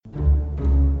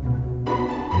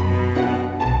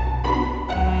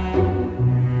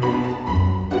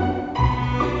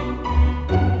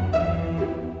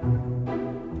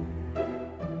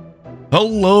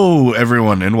Hello,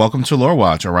 everyone, and welcome to Lore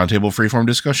Watch, a roundtable freeform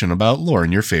discussion about lore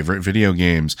in your favorite video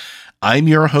games. I'm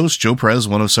your host, Joe Perez,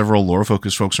 one of several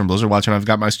lore-focused folks from Blizzard Watch, and I've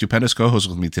got my stupendous co-host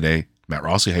with me today, Matt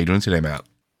Rossi. How you doing today, Matt?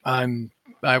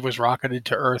 I was rocketed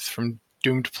to Earth from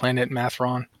doomed planet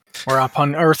Mathron, where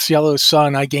upon Earth's yellow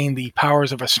sun, I gained the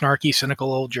powers of a snarky,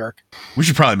 cynical old jerk. We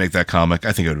should probably make that comic.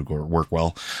 I think it would work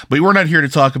well. But we're not here to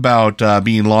talk about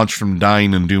being launched from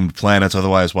dying and doomed planets.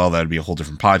 Otherwise, well, that would be a whole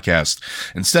different podcast.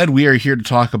 Instead, we are here to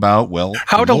talk about, well,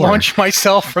 how to launch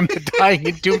myself from the dying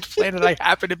and doomed planet I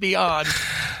happen to be on.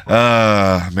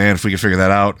 Man, if we could figure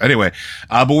that out. Anyway,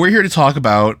 but we're here to talk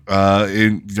about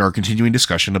in our continuing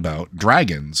discussion about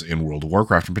dragons in World of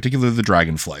Warcraft, in particular the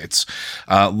Dragonflights.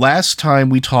 Last time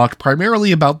we talked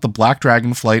primarily about the Black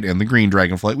Dragonflight and the Green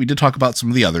Dragonflight. We did talk about some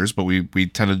of the others, but we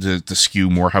tended to skew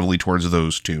more heavily towards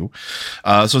those two.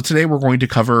 So today we're going to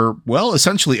cover, well,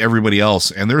 essentially everybody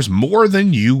else, and there's more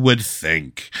than you would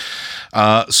think.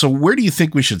 So where do you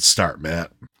think we should start,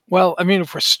 Matt? Well, I mean,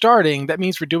 if we're starting, that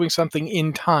means we're doing something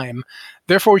in time.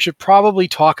 Therefore, we should probably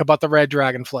talk about the Red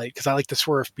Dragonflight, because I like to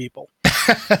swerve people.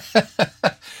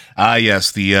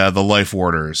 Yes, the Life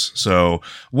Warders. So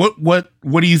what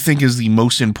do you think is the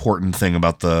most important thing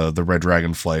about the Red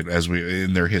Dragonflight as we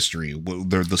in their history,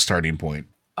 the starting point?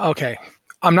 Okay.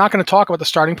 I'm not going to talk about the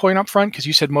starting point up front because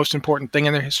you said most important thing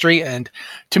in their history, and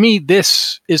to me,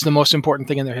 this is the most important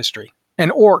thing in their history. An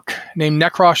orc named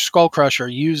Nekrosh Skullcrusher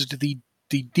used the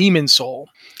Demon Soul,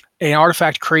 an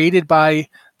artifact created by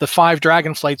the 5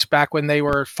 Dragonflights back when they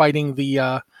were fighting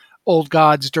the old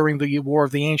gods during the War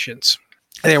of the Ancients.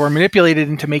 They were manipulated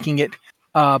into making it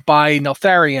by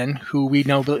Neltharion, who we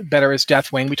know better as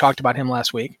Deathwing. We talked about him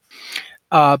last week.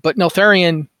 But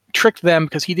Neltharion tricked them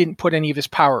because he didn't put any of his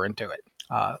power into it.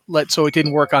 So it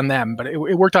didn't work on them, but it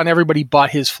worked on everybody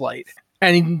but his flight.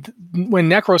 And when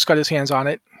Nekros got his hands on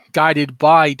it, guided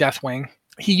by Deathwing,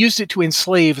 he used it to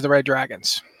enslave the Red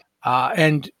Dragons.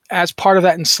 And as part of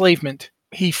that enslavement,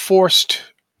 he forced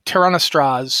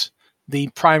Tyrannostraz, the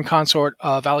prime consort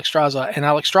of Alexstrasza, and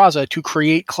Alexstrasza to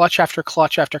create clutch after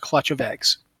clutch after clutch of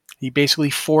eggs. He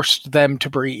basically forced them to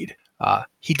breed.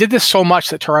 He did this so much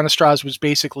that Tyrannostraz was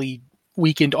basically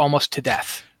weakened almost to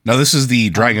death. Now, this is the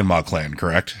Dragonmaw clan,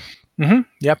 correct? Mm-hmm.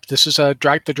 Yep, this is the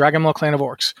Dragonmaw clan of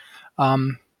orcs.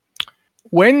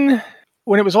 When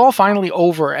it was all finally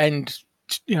over and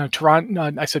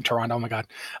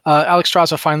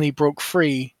Alexstrasza finally broke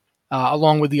free,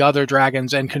 along with the other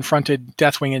dragons, and confronted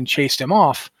Deathwing and chased him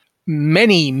off.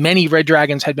 Many, many red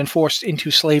dragons had been forced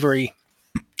into slavery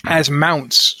as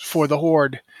mounts for the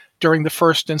Horde during the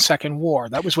First and Second War.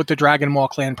 That was what the Dragonmaw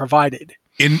clan provided.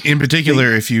 In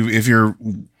particular, if you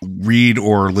read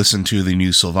or listen to the new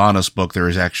Sylvanas book, there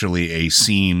is actually a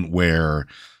scene where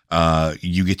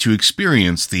you get to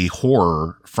experience the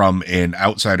horror from an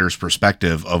outsider's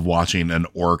perspective of watching an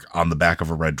orc on the back of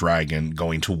a red dragon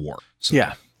going to war. So.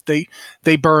 Yeah.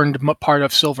 They burned part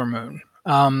of Silvermoon.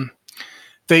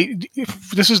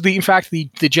 This is in fact the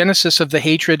genesis of the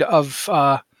hatred of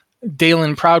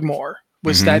Dalen Proudmoore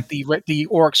was that the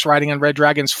orcs riding on red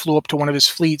dragons flew up to one of his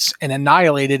fleets and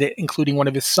annihilated it, including one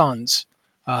of his sons,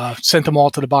 sent them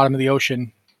all to the bottom of the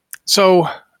ocean. So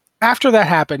after that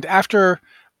happened, after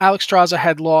Alexstrasza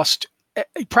had lost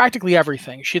practically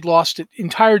everything. She'd lost an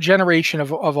entire generation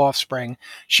of offspring.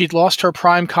 She'd lost her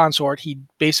prime consort. He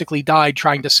basically died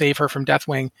trying to save her from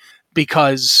Deathwing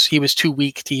because he was too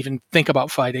weak to even think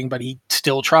about fighting, but he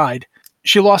still tried.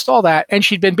 She lost all that, and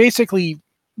she'd been basically...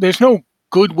 There's no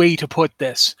good way to put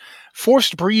this.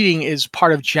 Forced breeding is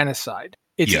part of genocide.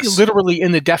 It's literally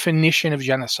in the definition of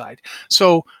genocide.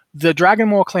 So the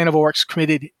Dragonmaw clan of orcs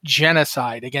committed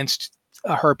genocide against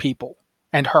her people.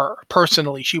 And her,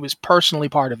 personally. She was personally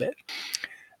part of it.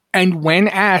 And when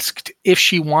asked if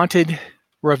she wanted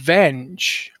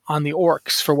revenge on the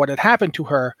orcs for what had happened to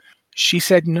her, she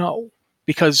said no.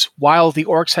 Because while the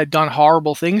orcs had done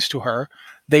horrible things to her,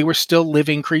 they were still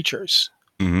living creatures.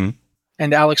 Mm-hmm.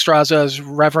 And Alexstrasza's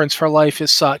reverence for life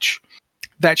is such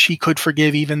that she could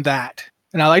forgive even that.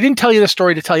 Now, I didn't tell you the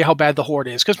story to tell you how bad the Horde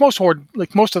is, because most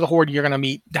of the Horde you're going to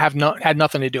meet had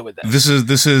nothing to do with this.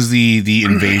 This is the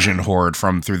invasion Horde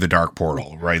from through the Dark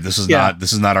Portal, right? This is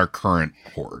not our current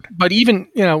Horde. But even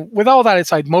with all that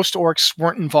aside, most orcs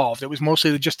weren't involved. It was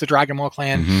mostly just the Dragonmaw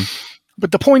clan. Mm-hmm.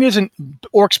 But the point isn't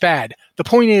orcs bad. The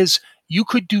point is you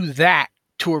could do that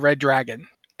to a red dragon,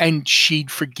 and she'd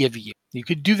forgive you. You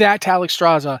could do that to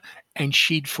Alexstrasza, and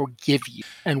she'd forgive you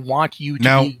and want you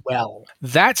to be well.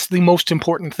 That's the most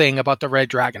important thing about the Red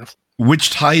Dragonflight.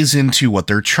 Which ties into what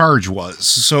their charge was.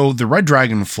 So the Red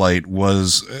Dragonflight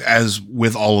was, as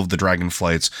with all of the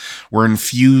Dragonflights, were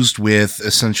infused with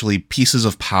essentially pieces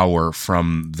of power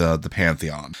from the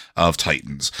pantheon of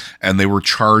Titans, and they were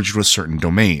charged with certain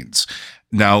domains.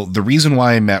 Now, the reason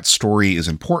why Matt's story is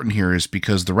important here is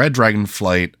because the Red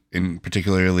Dragonflight, in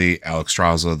particularly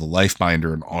Alexstrasza, the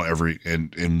Lifebinder,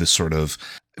 and in this sort of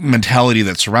mentality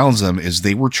that surrounds them, is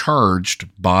they were charged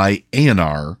by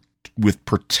Eonar with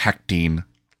protecting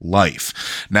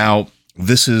life. Now,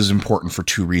 this is important for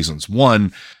two reasons.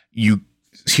 One, you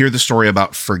hear the story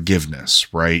about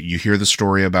forgiveness, right? You hear the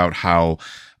story about how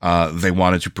they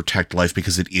wanted to protect life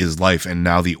because it is life, and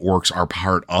now the orcs are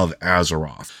part of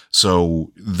Azeroth.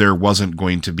 So there wasn't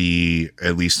going to be,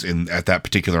 at least at that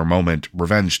particular moment,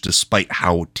 revenge, despite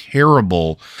how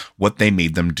terrible what they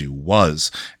made them do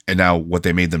was. And now what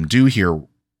they made them do here,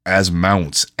 as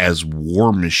mounts, as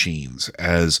war machines,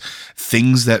 as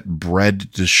things that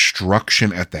bred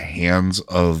destruction at the hands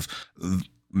of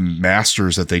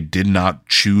masters that they did not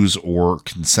choose or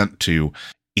consent to,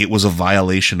 it was a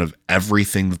violation of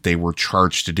everything that they were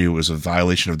charged to do. It was a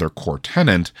violation of their core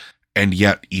tenet. And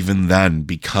yet, even then,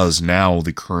 because now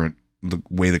the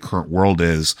way the current world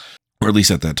is, or at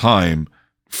least at that time,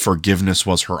 forgiveness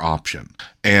was her option.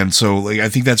 And so I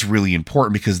think that's really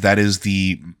important, because that is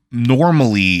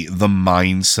normally the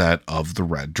mindset of the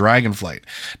Red Dragonflight.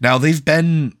 Now, they've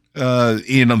been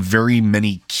in a very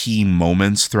many key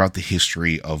moments throughout the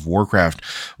history of Warcraft.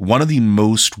 One of the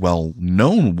most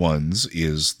well-known ones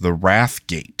is the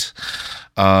Wrathgate.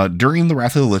 During the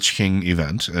Wrath of the Lich King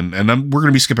event, and we're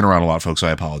going to be skipping around a lot, folks, so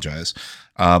I apologize.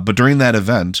 But during that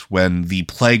event, when the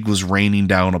plague was raining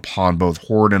down upon both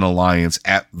Horde and Alliance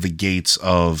at the gates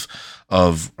of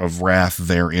Wrath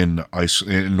there in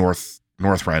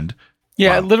Northrend.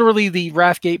 Yeah, literally the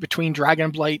Wrathgate between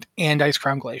Dragonblight and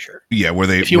Icecrown Glacier. Yeah, where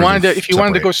they if you wanted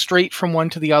to go straight from one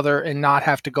to the other and not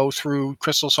have to go through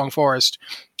Crystal Song Forest,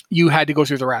 you had to go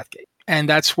through the Wrathgate, and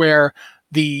that's where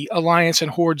the Alliance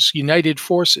and Horde's united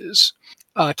forces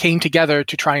came together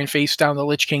to try and face down the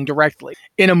Lich King directly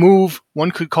in a move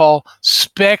one could call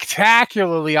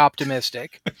spectacularly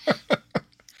optimistic.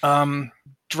 Dranosh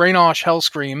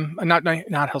Hellscream, not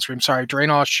Hellscream, sorry,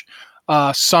 Dranosh,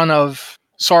 son of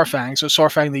Saurfang, so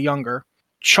Saurfang the Younger,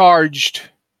 charged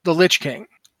the Lich King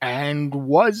and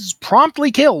was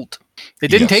promptly killed. It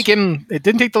didn't take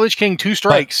the Lich King 2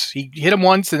 strikes. He hit him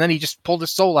once and then he just pulled his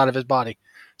soul out of his body.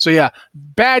 So yeah,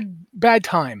 bad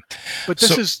time. But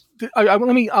this is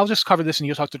I'll just cover this and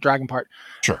you'll talk the dragon part.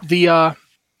 Sure. The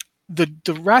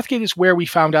Wrathgate is where we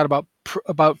found out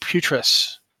about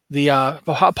Putris, the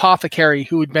apothecary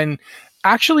who had been.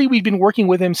 Actually, we'd been working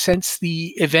with him since the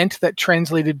event that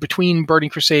translated between Burning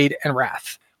Crusade and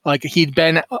Wrath. Like, he'd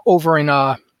been over in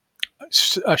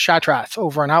Shattrath,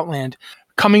 over in Outland,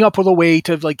 coming up with a way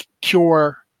to, like,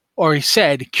 cure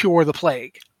the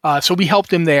plague. So we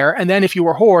helped him there. And then if you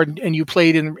were Horde and you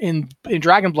played in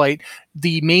Dragonblight,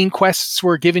 the main quests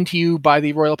were given to you by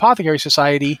the Royal Apothecary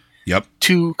Society. Yep.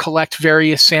 To collect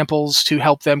various samples to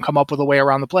help them come up with a way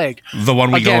around the plague. The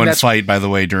one we go and fight, by the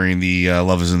way, during the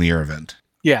Love is in the Air event.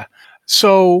 Yeah.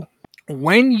 So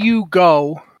when you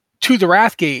go to the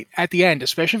Wrathgate at the end,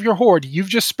 especially if you're Horde, you've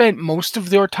just spent most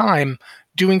of your time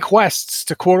doing quests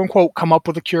to quote-unquote come up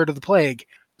with a cure to the plague.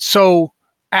 So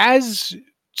as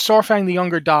Saurfang the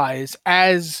Younger dies,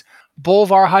 as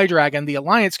Bolvar High-Dragon, the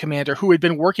Alliance commander, who had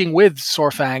been working with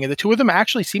Saurfang, and the two of them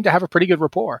actually seemed to have a pretty good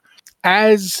rapport,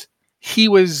 as he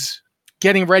was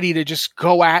getting ready to just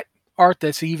go at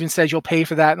Arthas. He even says, "You'll pay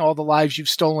for that and all the lives you've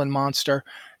stolen, monster."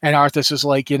 And Arthas is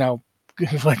like,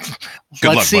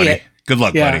 let's see buddy. it. Good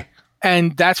luck, buddy.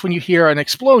 And that's when you hear an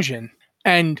explosion.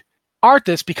 And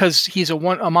Arthas, because he's a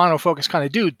mono-focused kind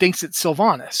of dude, thinks it's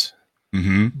Sylvanas.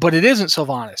 Mm-hmm. But it isn't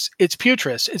Sylvanas. It's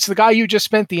Putris. It's the guy you just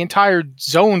spent the entire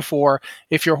zone for,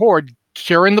 if you're Horde,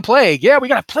 curing the plague. Yeah, we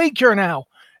got a plague cure now.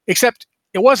 Except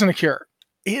it wasn't a cure.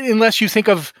 Unless you think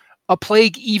of a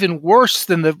plague even worse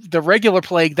than the regular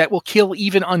plague that will kill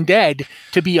even undead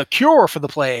to be a cure for the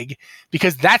plague,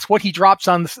 because that's what he drops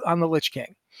on the Lich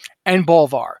King and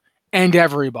Bolvar and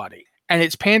everybody. And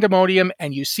it's pandemonium,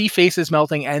 and you see faces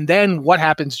melting, and then what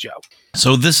happens, Joe?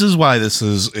 So this is why this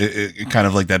is kind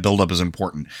of like that buildup is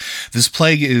important. This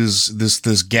plague is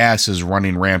this gas is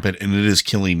running rampant, and it is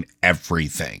killing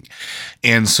everything.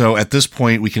 And so at this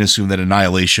point, we can assume that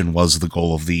annihilation was the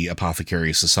goal of the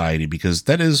Apothecary Society, because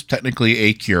that is technically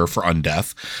a cure for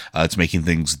undeath. It's making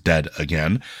things dead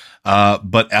again.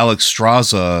 But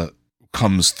Alexstrasza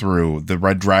comes through. The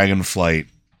Red Dragonflight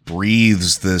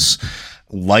breathes this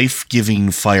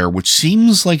life-giving fire, which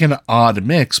seems like an odd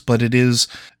mix, but it is.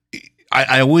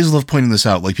 I always love pointing this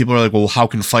out. Like, people are like, well, how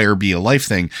can fire be a life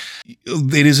thing?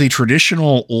 It is a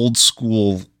traditional old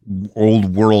school,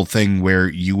 old world thing where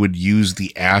you would use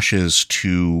the ashes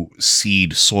to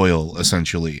seed soil,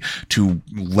 essentially, to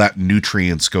let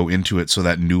nutrients go into it so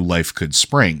that new life could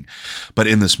spring. But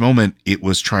in this moment, it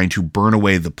was trying to burn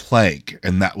away the plague,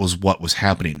 and that was what was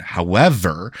happening.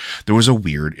 However, there was a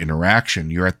weird interaction.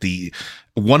 You're at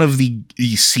one of the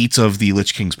seats of the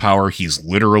Lich King's power. He's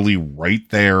literally right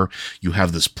there. You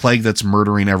have this plague that's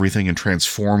murdering everything and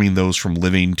transforming those from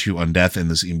living to undeath in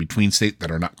this in-between state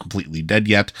that are not completely dead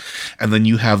yet. And then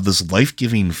you have this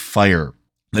life-giving fire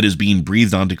that is being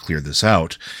breathed on to clear this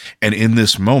out. And in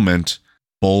this moment,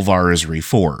 Bolvar is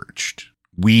reforged.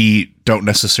 We don't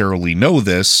necessarily know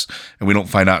this, and we don't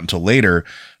find out until later,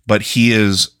 but he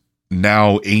is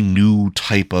now a new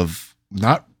type of,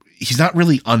 he's not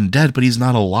really undead, but he's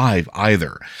not alive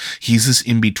either. He's this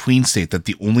in-between state that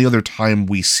the only other time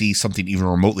we see something even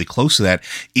remotely close to that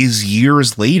is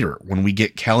years later when we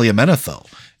get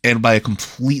Calumenethil, and by a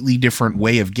completely different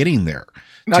way of getting there.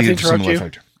 Not to interrupt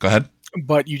you. Go ahead.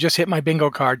 But you just hit my bingo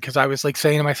card, because I was like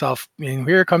saying to myself,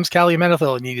 here comes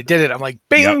Calumenethil, and you did it. I'm like,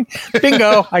 bing, yep.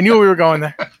 Bingo. I knew we were going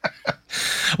there.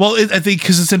 Well, I think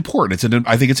because it's important.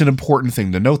 I think it's an important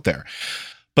thing to note there.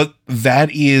 But that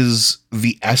is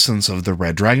the essence of the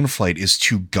Red Dragonflight, is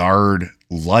to guard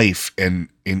life. And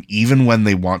even when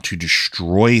they want to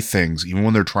destroy things, even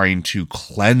when they're trying to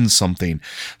cleanse something,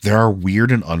 there are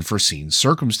weird and unforeseen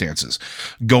circumstances.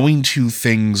 Going to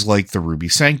things like the Ruby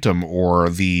Sanctum or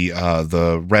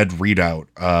the Red Redoubt,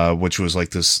 which was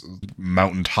like this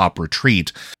mountaintop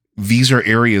retreat. These are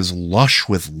areas lush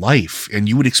with life. And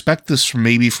you would expect this from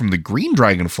the Green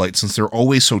Dragonflight, since they're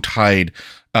always so tied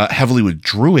heavily with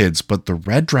druids, but the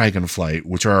Red Dragonflight,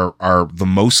 which are the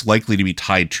most likely to be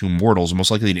tied to mortals, most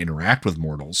likely to interact with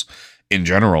mortals in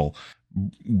general,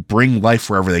 bring life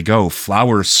wherever they go.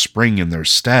 Flowers spring in their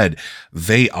stead.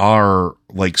 They are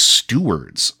like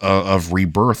stewards of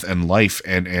rebirth and life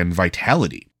and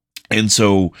vitality. And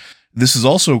so this is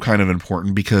also kind of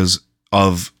important because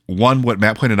of, one, what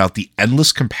Matt pointed out, the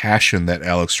endless compassion that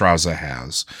Alexstrasza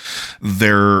has,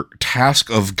 their task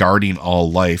of guarding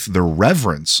all life, their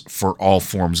reverence for all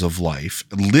forms of life,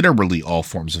 literally all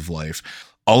forms of life,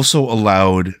 also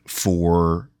allowed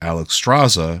for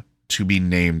Alexstrasza to be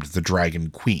named the Dragon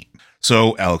Queen.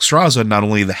 So Alexstrasza, not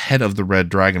only the head of the Red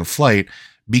Dragon Flight,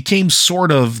 became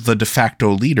sort of the de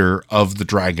facto leader of the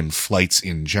dragon flights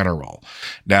in general.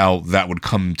 Now, that would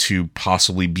come to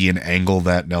possibly be an angle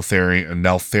that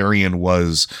Neltharion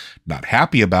was not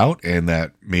happy about, and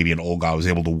that maybe an Olga was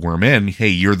able to worm in. Hey,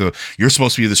 you're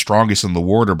supposed to be the strongest in the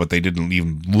Warder, but they didn't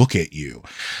even look at you.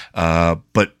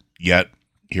 But yet,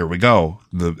 here we go.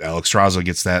 The Alexstrasza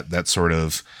gets that sort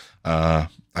of, I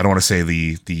don't want to say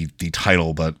the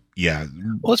title, but yeah.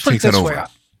 Well, let's put it this way.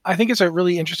 I think it's a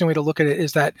really interesting way to look at it,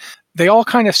 is that they all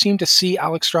kind of seem to see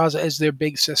Alexstrasza as their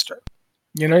big sister.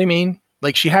 You know what I mean?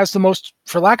 Like, she has the most,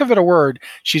 for lack of a better word,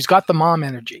 she's got the mom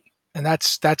energy. And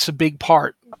that's a big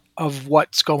part of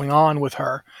what's going on with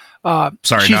her.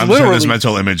 Sorry, now I'm just having this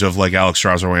mental image of like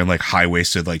Alexstrasza wearing like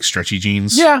high-waisted, like stretchy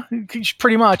jeans. Yeah,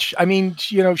 pretty much. I mean,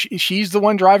 she's the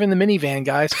one driving the minivan,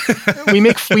 guys. we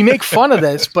make fun of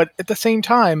this, but at the same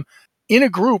time, in a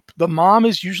group, the mom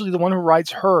is usually the one who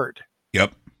rides herd.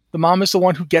 Yep. The mom is the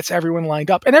one who gets everyone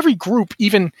lined up. And every group,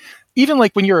 even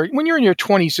like when you're in your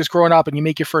 20s just growing up and you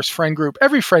make your first friend group,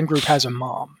 every friend group has a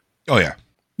mom. Oh, yeah.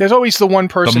 There's always the one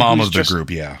person. The mom of the group,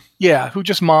 yeah. Yeah, who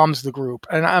just moms the group.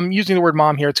 And I'm using the word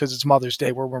mom here because it's Mother's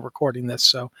Day where we're recording this,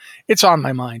 so it's on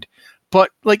my mind.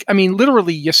 But, like, I mean,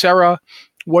 literally, Ysera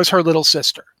was her little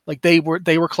sister. Like, they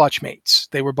were clutch mates.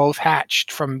 They were both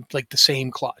hatched from, like, the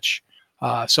same clutch.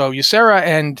 So Ysera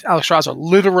and Alexstrasza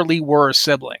literally were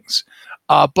siblings.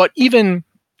 But even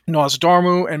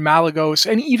Nosdormu and Malygos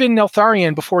and even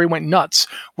Neltharion, before he went nuts,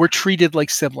 were treated like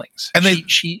siblings. And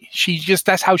she just,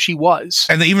 that's how she was.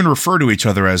 And they even refer to each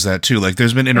other as that too. Like,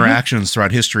 there's been interactions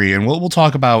throughout history, and we'll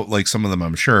talk about like some of them,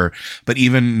 I'm sure. But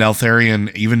even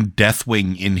Neltharion, even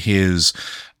Deathwing in his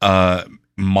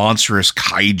monstrous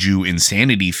kaiju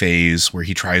insanity phase, where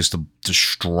he tries to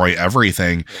destroy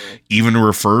everything, even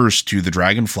refers to the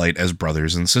Dragonflight as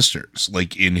brothers and sisters,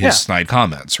 like in his snide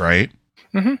comments, right?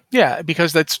 Mm-hmm. Yeah,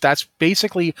 because that's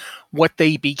basically what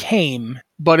they became.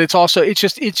 But it's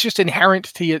just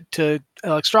inherent to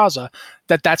Alexstrasza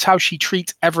that's how she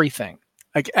treats everything.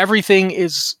 Like, everything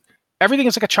is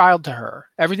like a child to her.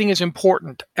 Everything is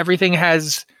important. Everything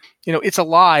has, it's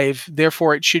alive.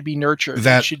 Therefore, it should be nurtured.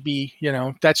 It should be,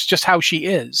 that's just how she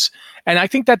is. And I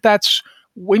think that's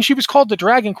when she was called the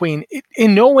Dragon Queen,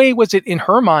 in no way was it in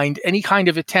her mind any kind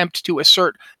of attempt to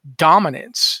assert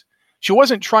dominance. She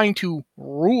wasn't trying to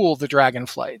rule the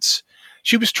Dragonflights.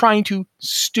 She was trying to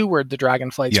steward the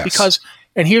Dragonflights. Yes. Because,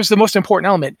 and here's the most important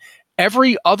element,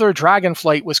 every other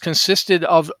Dragonflight was consisted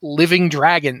of living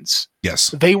dragons.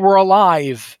 Yes. They were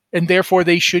alive, and therefore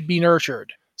they should be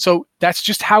nurtured. So that's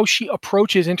just how she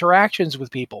approaches interactions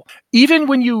with people. Even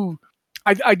when you...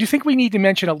 I do think we need to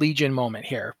mention a Legion moment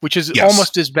here, which is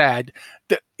almost as bad.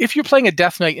 If you're playing a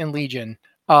Death Knight in Legion,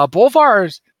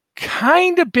 Bolvar's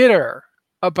kind of bitter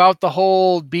about the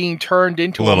whole being turned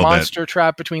into a monster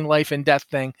trap between life and death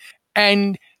thing.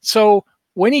 And so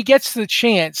when he gets the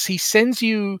chance, he sends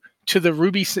you to the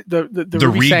Ruby, the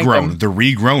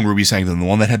regrown Ruby Sanctum, the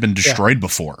one that had been destroyed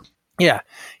before. Yeah.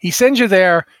 He sends you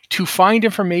there to find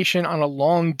information on a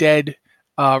long dead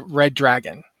red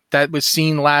dragon that was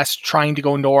seen last trying to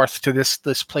go north to this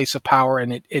place of power,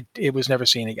 and it was never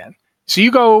seen again. So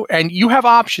you go, and you have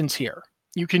options here.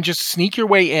 You can just sneak your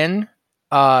way in,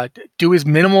 do his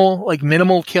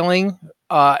minimal killing,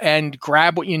 and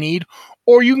grab what you need,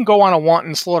 or you can go on a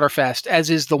wanton slaughterfest, as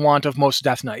is the wont of most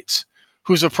Death Knights,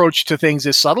 whose approach to things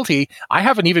is subtlety. I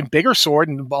have an even bigger sword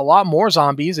and a lot more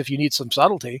zombies if you need some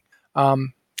subtlety.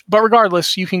 But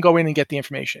regardless, you can go in and get the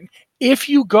information. If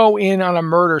you go in on a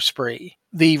murder spree,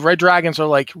 the Red Dragons are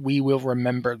like, we will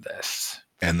remember this.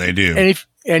 And they do.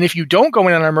 And if you don't go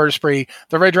in on a murder spree,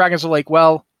 the Red Dragons are like,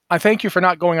 well, I thank you for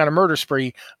not going on a murder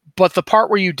spree, but the part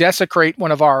where you desecrate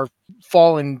one of our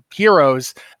fallen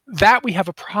heroes, that we have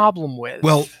a problem with.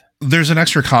 Well, there's an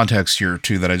extra context here,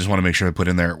 too, that I just want to make sure I put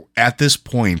in there. At this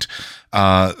point,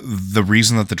 the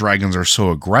reason that the dragons are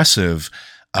so aggressive,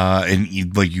 and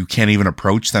you can't even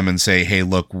approach them and say, hey,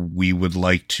 look, we would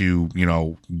like to,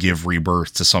 give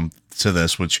rebirth to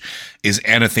this, which is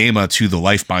anathema to the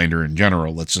Lifebinder in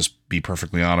general. Let's just be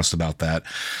perfectly honest about that.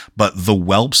 But the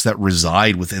whelps that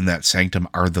reside within that sanctum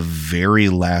are the very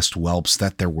last whelps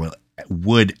that there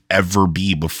would ever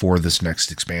be before this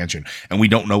next expansion. And we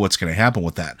don't know what's going to happen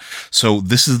with that. So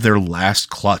this is their last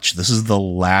clutch. This is the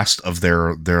last of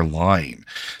their line,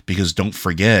 because don't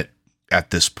forget,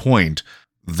 at this point,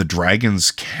 the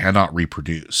dragons cannot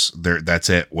reproduce. That's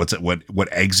it.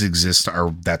 What eggs exist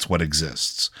that's what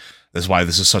exists. That's why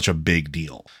this is such a big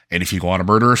deal. And if you go on a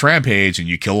murderous rampage and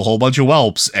you kill a whole bunch of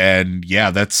whelps, and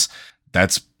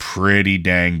that's pretty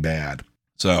dang bad.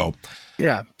 So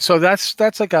yeah, so that's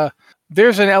like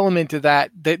there's an element to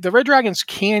that. The Red Dragons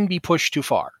can be pushed too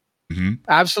far. Mm-hmm.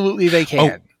 Absolutely, they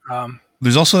can.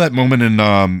 There's also that moment in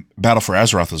Battle for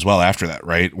Azeroth as well after that,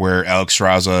 right? Where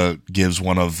Alexstrasza gives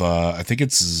one of, I think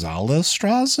it's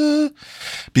Zalastraza?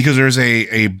 Because there's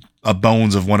a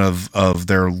bones of one of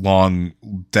their long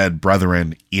dead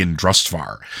brethren in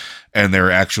Drustvar. And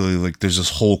they're actually there's this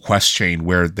whole quest chain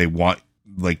where they want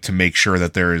to make sure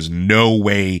that there is no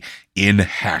way in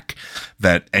heck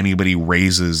that anybody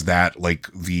raises that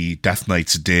like the Death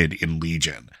Knights did in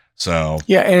Legion. So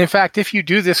yeah, and in fact, if you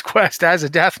do this quest as a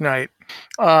Death Knight,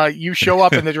 you show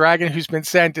up and the dragon who's been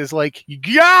sent is like,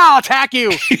 yeah, I'll attack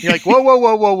you. You're like,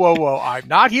 whoa. I'm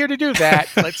not here to do that.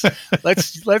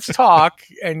 Let's talk.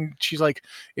 And she's like,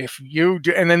 if you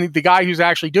do, and then the guy who's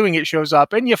actually doing it shows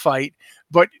up and you fight.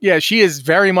 But yeah, she is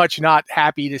very much not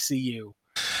happy to see you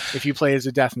if you play as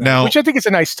a Death Knight, now, which I think is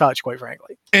a nice touch, quite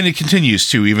frankly. And it continues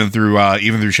to, even through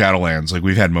Shadowlands. Like,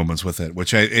 we've had moments with it,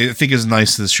 which I think is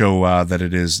nice to show that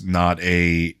it is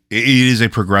it is a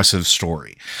progressive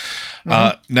story.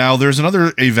 Mm-hmm. Now, there's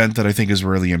another event that I think is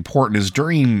really important is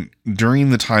during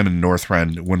the time in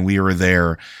Northrend, when we were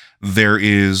there,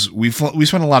 we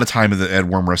spent a lot of time at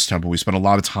Wyrmrest Temple. We spent a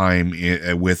lot of time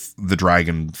with the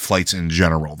dragon flights in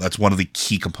general. That's one of the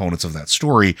key components of that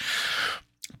story.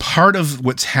 Part of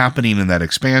what's happening in that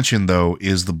expansion, though,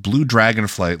 is the Blue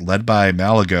Dragonflight, led by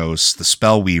Malygos, the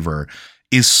Spellweaver,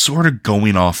 is sort of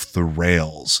going off the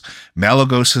rails.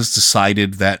 Malygos has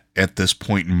decided that at this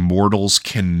point, mortals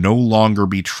can no longer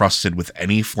be trusted with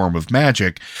any form of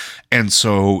magic, and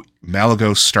so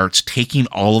Malygos starts taking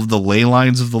all of the ley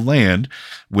lines of the land,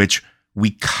 which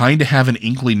we kind of have an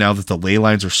inkling now that the ley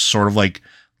lines are sort of like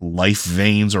life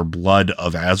veins or blood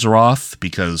of Azeroth,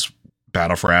 because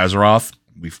Battle for Azeroth,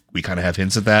 we kind of have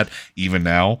hints at that even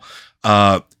now,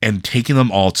 and taking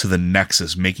them all to the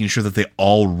Nexus, making sure that they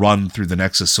all run through the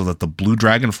Nexus so that the Blue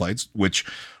Dragonflights, which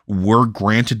were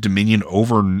granted dominion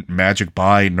over magic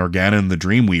by Norgannon the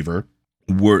Dreamweaver,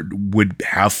 would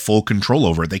have full control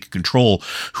over it. They could control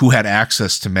who had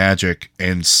access to magic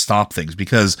and stop things,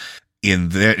 because in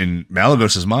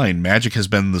Malygos's mind, magic has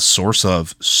been the source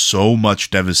of so much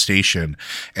devastation,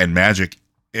 and magic,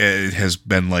 it has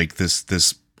been like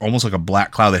this almost like a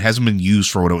black cloud that hasn't been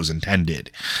used for what it was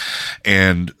intended.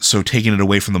 And so taking it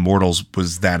away from the mortals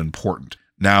was that important.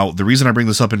 Now, the reason I bring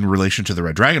this up in relation to the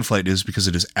Red Dragonflight is because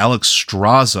it is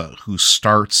Alexstrasza who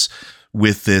starts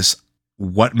with this: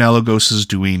 what Malygos is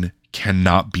doing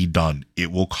cannot be done.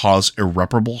 It will cause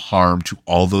irreparable harm to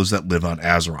all those that live on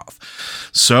Azeroth.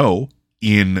 So,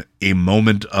 in a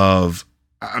moment of,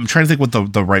 I'm trying to think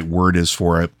what the right word is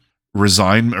for it,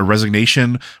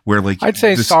 resignation, where like I'd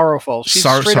say sorrowful. She's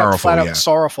straight up, flat out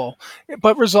sorrowful,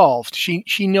 but resolved.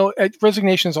 She know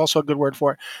resignation is also a good word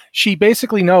for it. She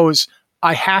basically knows,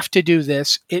 I have to do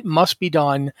this. It must be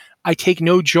done. I take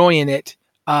no joy in it,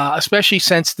 especially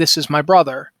since this is my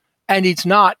brother. And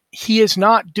he is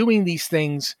not doing these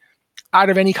things out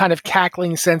of any kind of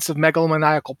cackling sense of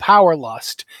megalomaniacal power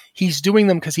lust. He's doing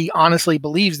them because he honestly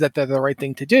believes that they're the right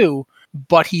thing to do,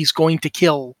 but he's going to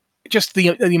kill. Just the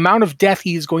amount of death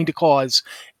he is going to cause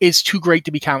is too great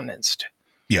to be countenanced.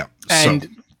 Yeah. And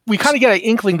we kind of get an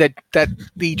inkling that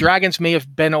the dragons may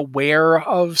have been aware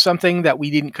of something that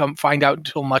we didn't find out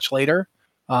until much later.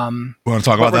 We want to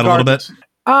talk about that a little bit?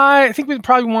 I think we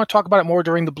probably want to talk about it more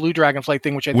during the Blue Dragonflight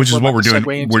thing, which is what we're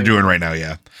doing. We're doing right now,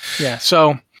 yeah. Yeah.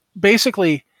 So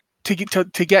basically, to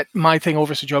get my thing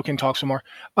over so Joe can talk some more.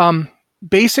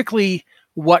 Basically,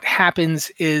 what happens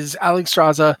is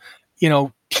Alexstrasza,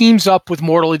 teams up with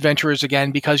mortal adventurers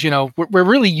again because we're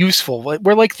really useful.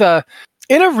 We're like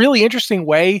in a really interesting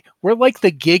way, we're like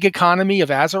the gig economy of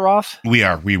Azeroth.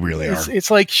 We really are. It's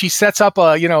like she sets up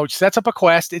a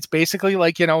quest. It's basically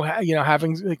like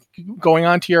having going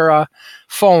onto your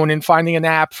phone and finding an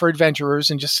app for adventurers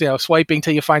and just swiping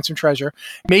till you find some treasure.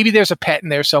 Maybe there's a pet in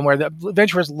there somewhere. The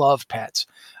adventurers love pets,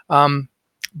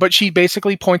 but she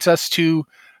basically points us to,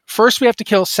 first we have to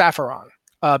kill Sapphiron.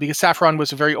 Because Sapphiron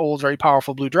was a very old, very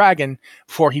powerful blue dragon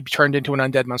before he turned into an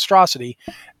undead monstrosity,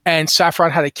 and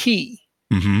Sapphiron had a key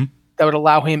that would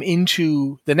allow him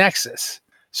into the Nexus.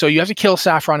 So you have to kill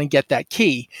Sapphiron and get that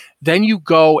key. Then you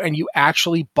go and you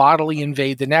actually bodily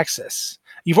invade the Nexus.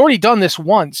 You've already done this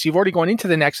once. You've already gone into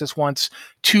the Nexus once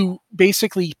to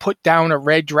basically put down a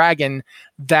red dragon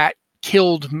that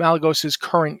killed Malygos'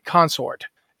 current consort.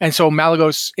 And so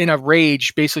Malygos, in a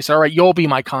rage, basically said, all right, you'll be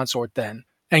my consort then,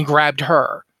 and grabbed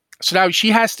her. So now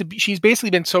she's basically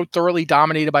been so thoroughly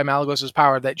dominated by Malygos'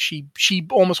 power that she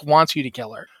almost wants you to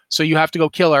kill her. So you have to go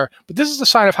kill her. But this is a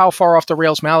sign of how far off the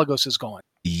rails Malygos is going.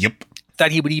 Yep.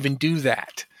 That he would even do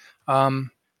that. So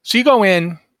you go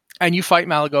in and you fight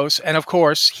Malygos. And of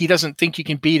course, he doesn't think you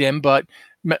can beat him, but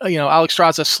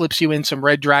Alexstrasza slips you in some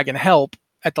red dragon help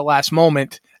at the last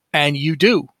moment. And you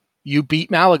do. You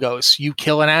beat Malygos. You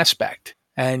kill an aspect.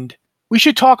 And we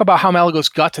should talk about how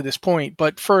Malygos got to this point.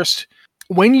 But first,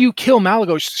 when you kill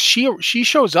Malygos, she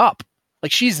shows up.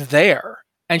 Like, she's there.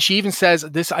 And she even says,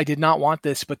 I did not want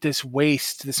this, but this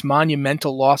waste, this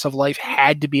monumental loss of life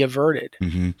had to be averted.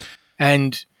 Mm-hmm.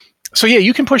 And so, yeah,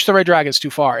 you can push the red dragons too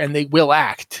far, and they will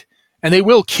act. And they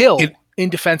will kill in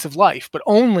defense of life, but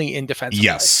only in defense of life.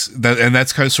 Yes, and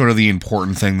that's kind of sort of the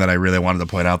important thing that I really wanted to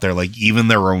point out there. Like, even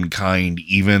their own kind,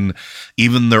 even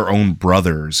their own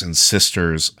brothers and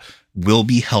sisters will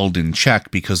be held in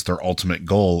check because their ultimate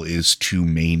goal is to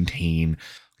maintain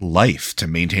life, to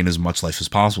maintain as much life as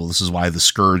possible. This is why the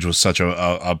Scourge was such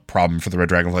a problem for the Red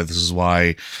Dragonflight. This is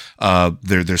why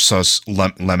there's such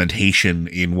lamentation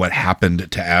in what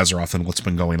happened to Azeroth and what's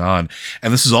been going on.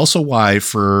 And this is also why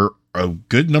for a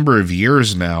good number of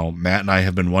years now, Matt and I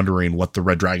have been wondering what the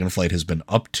Red Dragonflight has been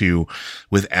up to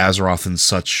with Azeroth in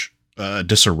such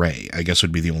disarray, I guess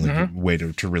would be the only way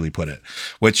to really put it,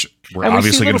 which we're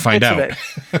obviously going to find out.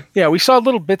 Yeah, we saw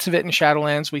little bits of it in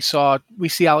Shadowlands. We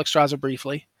see Alexstrasza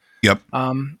briefly. Yep.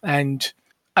 And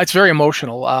it's very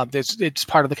emotional. It's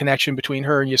part of the connection between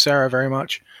her and Ysera very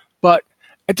much. But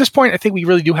at this point, I think we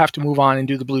really do have to move on and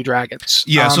do the Blue Dragons.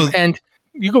 Yeah. And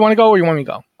you want to go or you want me to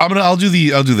go? I'll do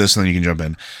this and then you can jump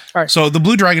in. All right. So the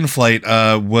Blue Dragonflight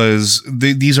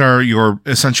these are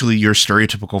essentially your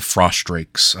stereotypical frost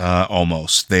drakes,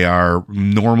 almost. They are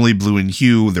normally blue in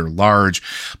hue, they're large,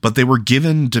 but they were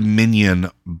given dominion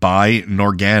by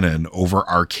Norgannon over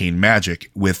arcane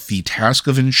magic with the task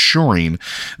of ensuring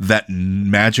that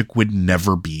magic would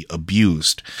never be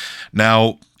abused.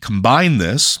 Now, combine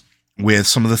this with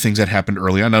some of the things that happened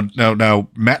early on. Now,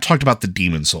 Matt talked about the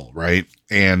Demon Soul, right?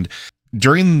 And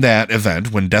during that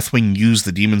event, when Deathwing used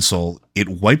the Demon Soul, it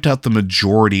wiped out the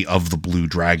majority of the Blue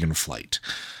Dragonflight,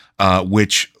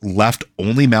 which left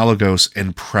only Malygos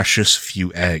and precious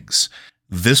few eggs.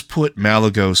 This put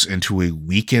Malygos into a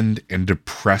weakened and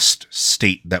depressed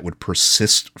state that would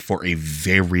persist for a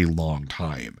very long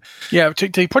time. Yeah,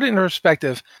 to put it in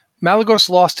perspective, Malygos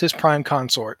lost his prime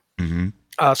consort. Mm-hmm.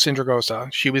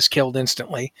 Sindragosa. She was killed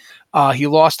instantly. He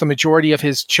lost the majority of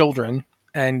his children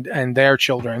and their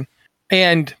children.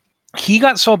 And he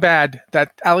got so bad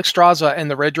that Alexstrasza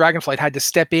and the Red Dragonflight had to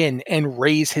step in and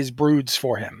raise his broods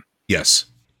for him. Yes.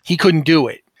 He couldn't do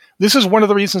it. This is one of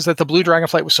the reasons that the Blue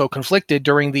Dragonflight was so conflicted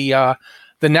during the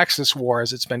Nexus War,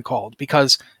 as it's been called,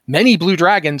 because many blue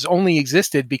dragons only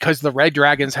existed because the red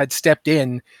dragons had stepped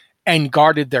in and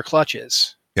guarded their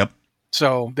clutches. Yep.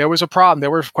 So there was a problem.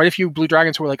 There were quite a few blue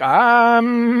dragons who were like,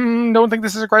 don't think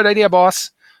this is a great idea,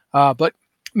 boss. But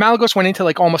Malygos went into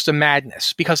like almost a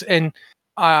madness because, and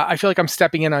I feel like I'm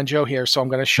stepping in on Joe here, so I'm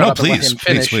going to shut up and let him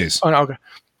finish. Please. Oh, no,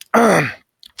 okay.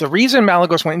 The reason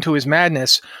Malygos went into his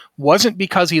madness wasn't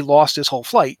because he lost his whole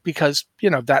flight, because,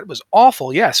 that was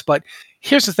awful, yes. But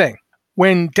here's the thing.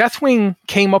 When Deathwing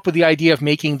came up with the idea of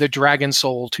making the Dragon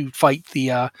Soul to fight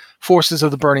the forces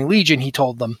of the Burning Legion, he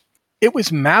told them, it was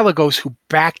Malygos who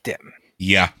backed him.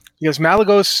 Yeah. Because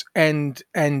Malygos and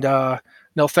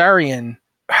Neltharion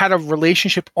had a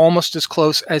relationship almost as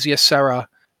close as Ysera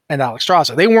and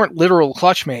Alexstrasza. They weren't literal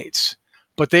clutchmates,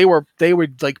 but they were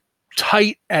like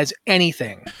tight as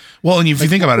anything. Well, and if you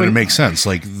think about it makes sense.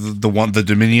 Like the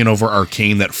dominion over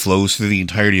Arcane that flows through the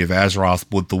entirety of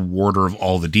Azeroth with the warder of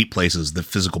all the deep places, the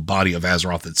physical body of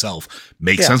Azeroth itself,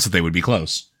 makes sense that they would be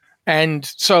close. And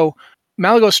so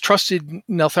Malygos trusted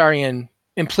Neltharion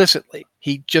implicitly.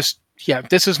 He just,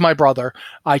 this is my brother.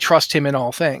 I trust him in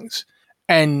all things.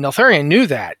 And Neltharion knew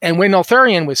that. And when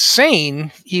Neltharion was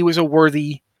sane, he was a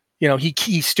worthy, he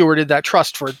stewarded that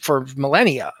trust for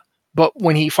millennia. But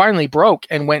when he finally broke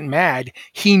and went mad,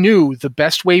 he knew the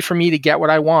best way for me to get what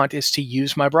I want is to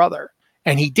use my brother.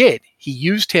 And he did. He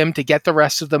used him to get the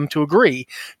rest of them to agree.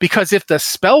 Because if the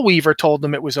Spellweaver told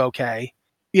them it was okay,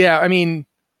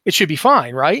 it should be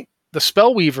fine, right? The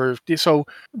Spellweaver, so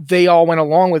they all went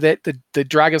along with it. The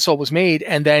Dragon Soul was made,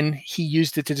 and then he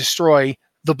used it to destroy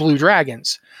the blue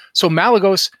dragons. So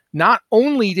Malygos, not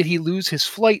only did he lose his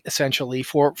flight, essentially,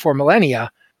 for millennia,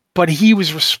 but he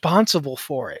was responsible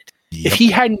for it. Yep. If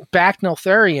he hadn't backed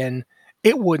Neltharion,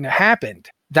 it wouldn't have happened.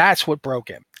 That's what broke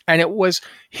him. And it was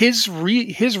his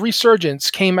resurgence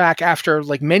came back after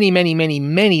like many, many, many,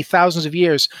 many thousands of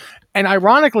years. And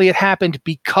ironically, it happened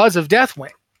because of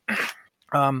Deathwing.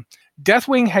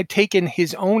 Deathwing had taken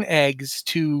his own eggs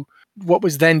to what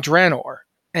was then Draenor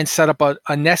and set up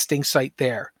a nesting site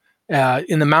there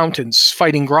in the mountains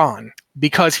fighting Gron,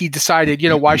 because he decided,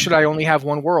 why should I only have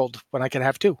one world when I can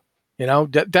have two?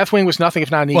 Deathwing was nothing if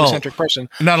not an egocentric person.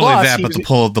 Not only that, but the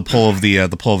pull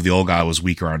of the old guy was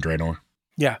weaker on Draenor.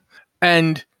 Yeah,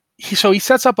 and he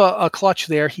sets up a clutch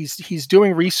there. He's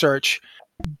doing research,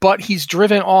 but he's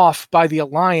driven off by the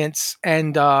Alliance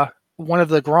and one of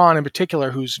the Gron in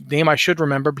particular, whose name I should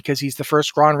remember because he's the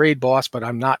first Gron raid boss, but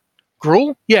I'm not.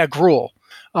 Gruul? Yeah, Gruul.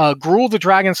 Gruul the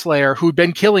Dragon Slayer, who'd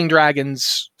been killing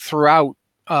dragons throughout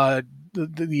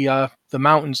the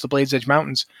mountains, the Blade's Edge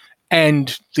Mountains,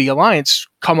 and the Alliance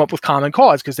come up with common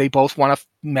cause because they both want to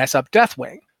mess up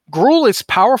Deathwing. Gruul is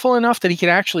powerful enough that he can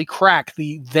actually crack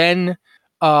the then,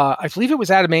 I believe it was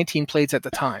adamantine plates at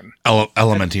the time.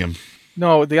 Elementium.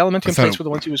 No, the Elementium plates were the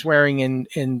ones he was wearing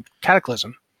in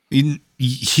Cataclysm.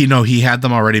 He had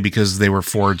them already because they were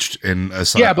forged and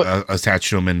attached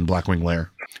to him in Blackwing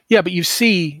Lair. Yeah, but you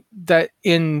see that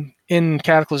in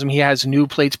Cataclysm he has new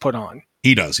plates put on.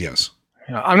 He does, yes.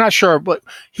 I'm not sure, but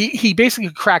he basically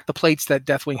cracked the plates that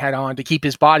Deathwing had on to keep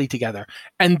his body together.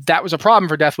 And that was a problem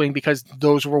for Deathwing because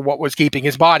those were what was keeping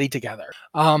his body together.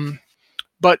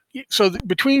 But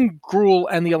between Gruul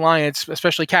and the Alliance,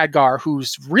 especially Khadgar,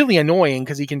 who's really annoying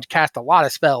because he can cast a lot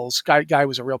of spells, guy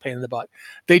was a real pain in the butt,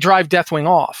 they drive Deathwing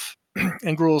off.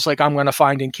 And Gruul's like, I'm going to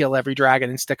find and kill every dragon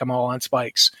and stick them all on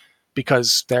spikes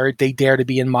because they dare to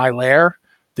be in my lair.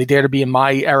 They dare to be in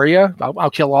my area. I'll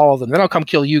kill all of them. Then I'll come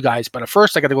kill you guys. But at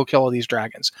first, I got to go kill all these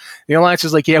dragons. The Alliance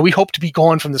is like, yeah, we hope to be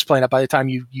gone from this planet by the time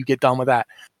you get done with that.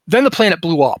 Then the planet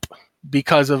blew up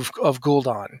because of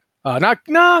Gul'dan. Not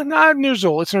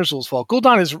Ner'zhul. It's Ner'zhul's fault.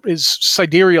 Gul'dan is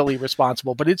sidereally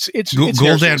responsible, but it's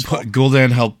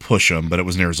Gul'dan helped push him, but it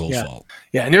was Ner'zhul's fault.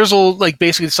 Yeah, Ner'zhul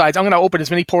basically decides I'm going to open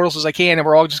as many portals as I can, and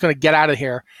we're all just going to get out of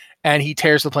here. And he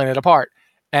tears the planet apart.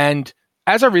 And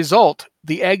as a result,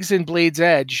 the eggs in Blade's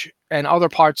Edge and other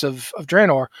parts of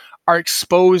Draenor are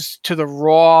exposed to the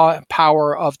raw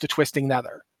power of the Twisting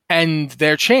Nether. And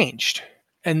they're changed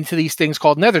into these things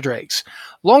called Nether Drakes.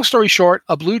 Long story short,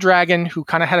 a blue dragon who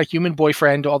kind of had a human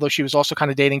boyfriend, although she was also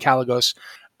kind of dating Kalecgos,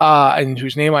 and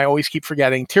whose name I always keep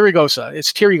forgetting, Tyrygosa.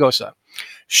 It's Tyrygosa.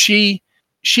 She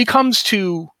comes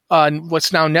to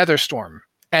what's now Netherstorm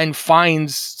and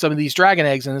finds some of these dragon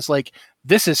eggs and is like,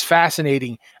 this is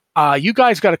fascinating. You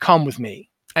guys got to come with me.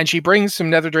 and she brings some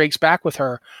nether drakes back with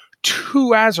her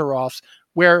to Azeroth,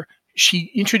 where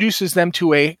she introduces them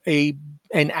to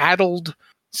an addled,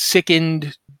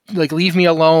 sickened, like, leave me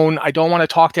alone, I don't want to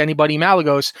talk to anybody,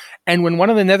 Malygos. And when one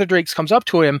of the nether drakes comes up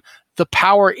to him, the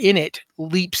power in it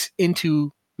leaps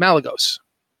into Malygos.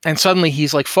 And suddenly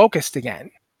he's like focused again.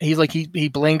 He's like, he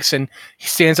blinks and he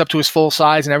stands up to his full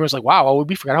size, and everyone's like, wow,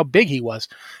 we forgot how big he was.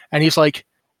 And he's like,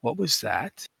 what was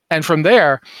that? And from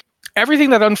there,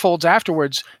 everything that unfolds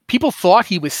afterwards, people thought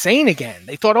he was sane again.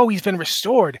 They thought, oh, he's been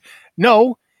restored.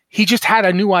 No, he just had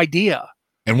a new idea.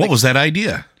 And what was that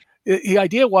idea? The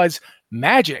idea was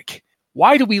magic.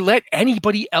 Why do we let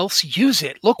anybody else use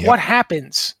it? Look what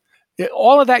happens.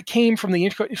 All of that came from the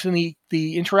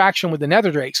interaction with the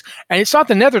nether drakes. And it's not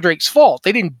the nether drakes' fault.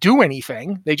 They didn't do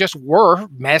anything. They just were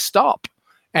messed up.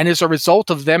 And as a result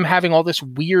of them having all this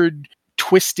weird,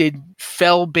 twisted,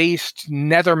 fel-based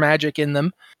nether magic in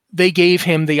them, they gave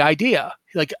him the idea.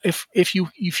 Like, if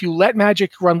you let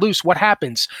magic run loose, what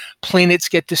happens? Planets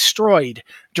get destroyed.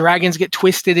 Dragons get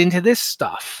twisted into this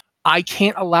stuff. I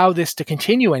can't allow this to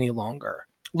continue any longer.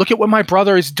 Look at what my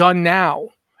brother has done now.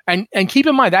 And keep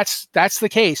in mind, that's the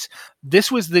case. This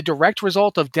was the direct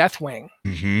result of Deathwing.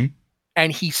 Mm-hmm.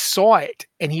 And he saw it.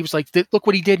 And he was like, look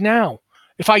what he did now.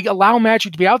 If I allow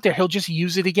magic to be out there, he'll just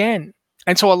use it again.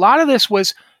 And so a lot of this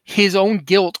was his own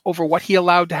guilt over what he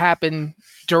allowed to happen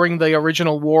during the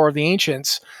original War of the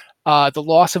Ancients, the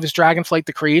loss of his Dragonflight,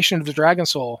 the creation of the Dragon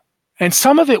Soul. And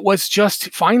some of it was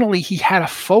just, finally, he had a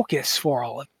focus for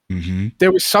all of it. Mm-hmm.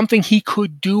 There was something he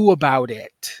could do about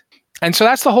it. And so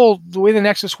that's the way the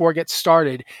Nexus War gets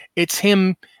started. It's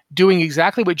him doing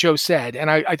exactly what Joe said. And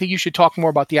I think you should talk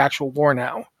more about the actual war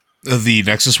now. The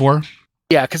Nexus War?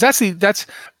 Yeah, because that's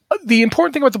the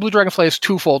important thing about the Blue Dragonflight is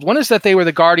twofold. One is that they were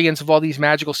the guardians of all these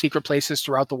magical secret places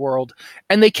throughout the world,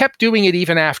 and they kept doing it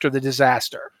even after the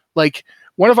disaster. Like,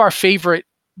 one of our favorite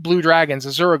blue dragons,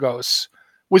 Azuragos,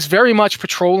 was very much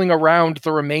patrolling around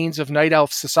the remains of Night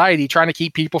Elf society, trying to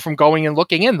keep people from going and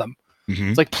looking in them. Mm-hmm.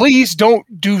 It's like, please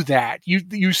don't do that.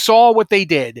 You saw what they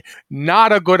did.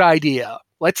 Not a good idea.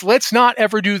 Let's not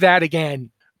ever do that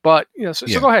again. But, so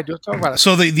go ahead, talk about it.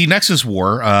 So the Nexus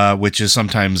War, which is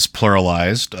sometimes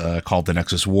pluralized, called the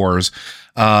Nexus Wars,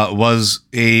 was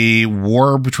a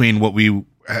war between what we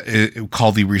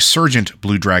call the resurgent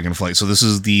Blue Dragonflight. So this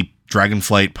is the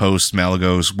Dragonflight post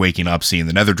Malygos waking up, seeing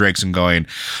the Nether Drakes and going,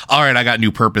 all right, I got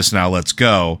new purpose now, let's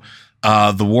go.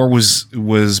 The war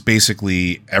was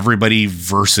basically everybody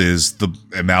versus the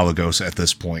Malygos at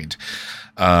this point.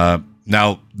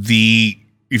 Now,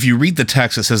 if you read the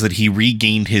text, it says that he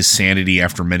regained his sanity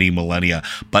after many millennia,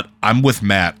 but I'm with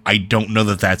Matt. I don't know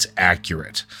that that's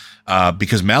accurate,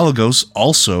 because Malygos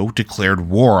also declared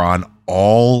war on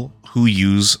all who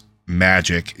use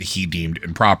magic he deemed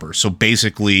improper. So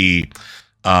basically,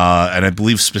 and I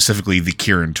believe specifically the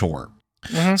Kirin Tor.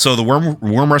 Mm-hmm. So the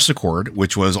Wyrmrest Accord,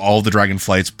 which was all the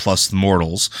Dragonflights plus the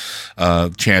Mortals,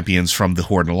 champions from the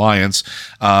Horde Alliance,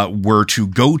 were to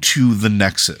go to the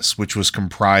Nexus, which was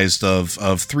comprised of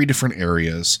 3 different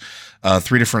areas,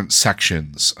 3 different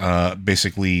sections,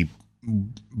 basically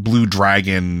Blue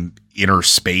Dragon inner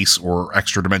space or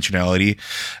extra dimensionality,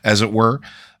 as it were,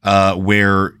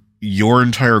 where your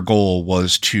entire goal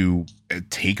was to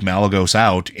take Malygos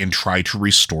out and try to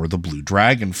restore the Blue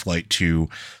Dragonflight to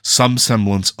some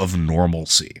semblance of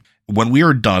normalcy. When we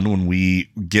are done, when we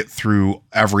get through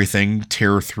everything,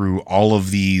 tear through all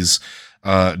of these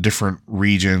different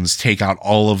regions, take out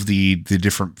all of the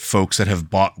different folks that have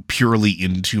bought purely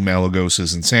into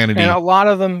Malygos' insanity. And a lot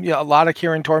of them, a lot of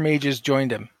Kirin Tor mages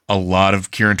joined him. A lot of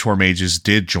Kirin Tor mages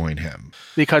did join him.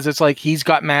 Because it's like, he's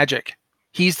got magic.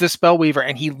 He's the Spellweaver,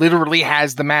 and he literally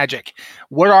has the magic.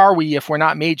 What are we if we're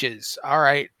not mages? All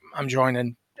right, I'm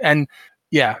joining. And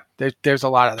yeah, there's a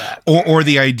lot of that. Or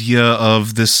the idea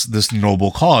of this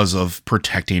noble cause of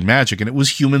protecting magic. And it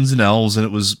was humans and elves, and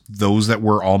it was those that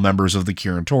were all members of the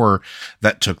Kirin Tor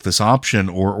that took this option,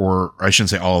 or I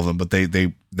shouldn't say all of them, but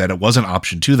they that it was an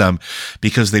option to them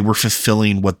because they were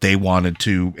fulfilling what they wanted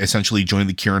to essentially join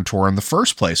the Kirin Tor in the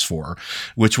first place for,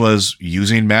 which was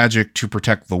using magic to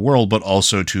protect the world, but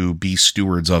also to be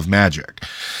stewards of magic.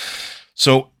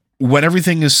 So when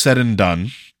everything is said and done,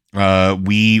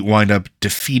 we wind up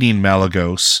defeating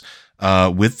Malygos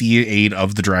with the aid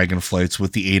of the Dragonflights,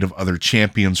 with the aid of other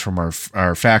champions from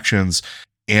our factions,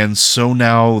 and so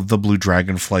now the Blue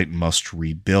Dragonflight must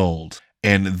rebuild.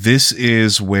 And this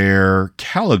is where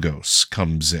Kalecgos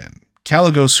comes in.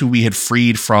 Kalecgos, who we had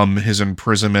freed from his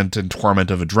imprisonment and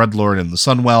torment of a Dreadlord in the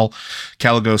Sunwell.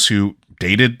 Kalecgos, who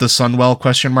dated the Sunwell, ?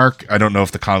 I don't know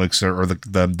if the comics or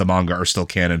the manga are still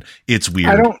canon. It's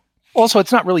weird. Also,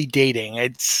 it's not really dating.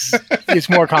 It's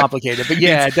more complicated. But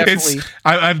yeah, definitely.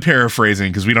 I'm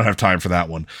paraphrasing because we don't have time for that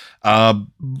one.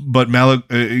 But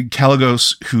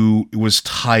Kalecgos, who was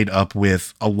tied up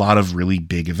with a lot of really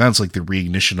big events like the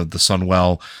reignition of the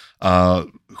Sunwell,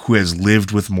 who has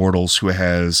lived with mortals, who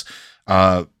has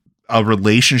a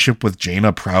relationship with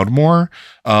Jaina Proudmoore,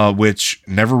 which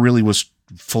never really was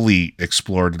fully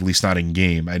explored, at least not in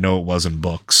game. I know it was in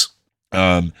books.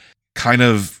 Kind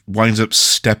of winds up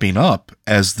stepping up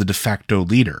as the de facto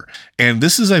leader. And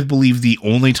this is, I believe, the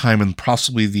only time, and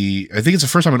possibly I think it's the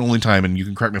first time and only time, and you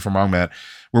can correct me if I'm wrong, Matt,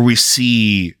 where we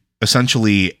see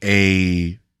essentially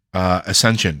a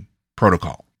ascension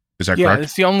protocol. Is that correct? Yeah,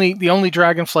 it's the only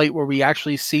Dragonflight where we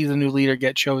actually see the new leader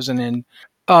get chosen. And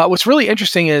what's really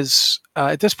interesting is,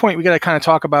 at this point, we got to kind of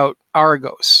talk about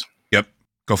Arygos. Yep,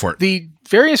 go for it. The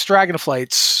various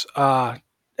Dragonflights,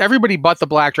 everybody but the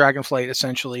Black Dragonflight,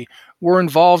 essentially, were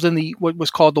involved in what was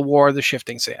called the War of the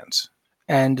Shifting Sands.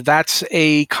 And that's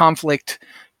a conflict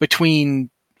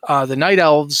between the Night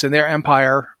Elves and their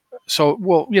empire. So,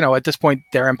 well, at this point,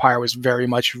 their empire was very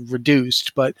much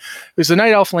reduced. But it was the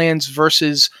Night Elf lands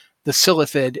versus the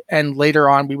Silithid. And later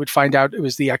on, we would find out it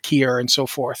was the Akir and so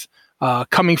forth,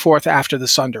 coming forth after the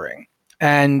Sundering.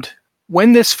 And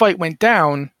when this fight went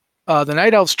down, the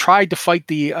Night Elves tried to fight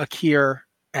the Akir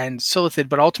and Silithid,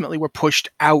 but ultimately were pushed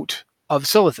out of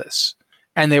Silithus,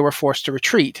 and they were forced to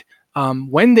retreat.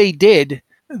 When they did,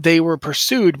 they were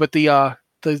pursued, but the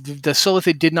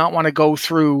Silithid did not want to go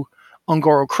through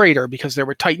Ungoro Crater because there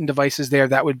were Titan devices there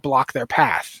that would block their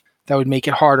path, that would make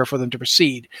it harder for them to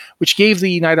proceed, which gave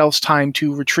the Night Elves time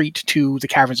to retreat to the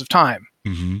Caverns of Time.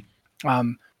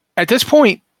 Mm-hmm. At this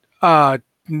point,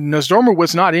 Nozdormu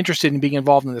was not interested in being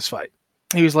involved in this fight.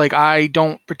 He was like, I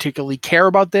don't particularly care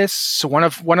about this. So one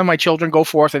of my children go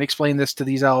forth and explain this to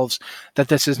these elves, that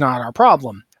this is not our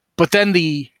problem. But then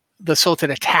the Silithid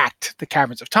attacked the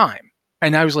Caverns of Time.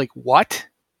 And I was like, what?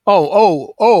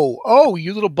 Oh,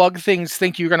 you little bug things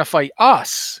think you're going to fight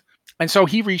us. And so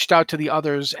he reached out to the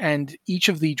others, and each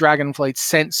of the Dragonflights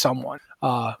sent someone.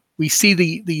 We see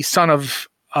the son of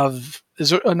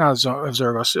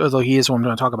Zergos, although he is what I'm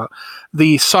going to talk about.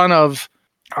 The son of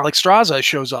Alexstrasza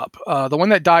shows up, the one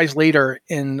that dies later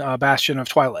in Bastion of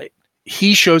Twilight.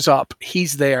 He shows up.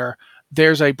 He's there.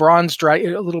 There's a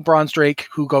little bronze drake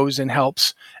who goes and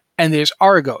helps. And there's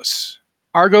Arygos.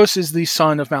 Arygos is the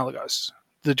son of Malygos,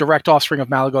 the direct offspring of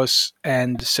Malygos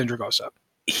and Sindragosa.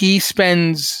 He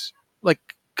spends like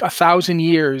 1,000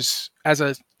 years as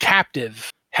a captive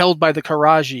held by the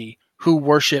Karaji who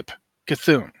worship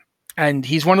Cthulhu. And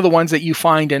he's one of the ones that you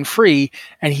find and free,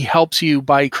 and he helps you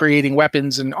by creating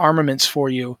weapons and armaments for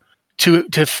you to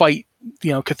fight,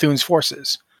 Cthulhu's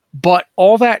forces. But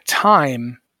all that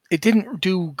time, it didn't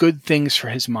do good things for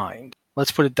his mind.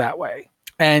 Let's put it that way.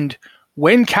 And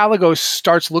when Kalecgos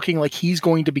starts looking like he's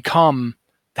going to become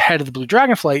the head of the Blue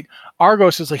Dragonflight,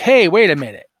 Arygos is like, hey, wait a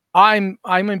minute. I'm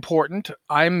important.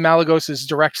 I'm Malygos'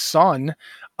 direct son.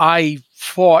 I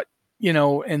fought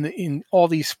in all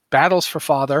these battles for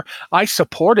Father. I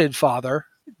supported Father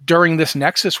during this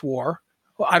Nexus War.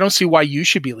 Well, I don't see why you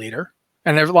should be leader.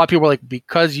 And a lot of people were like,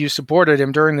 because you supported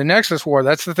him during the Nexus War,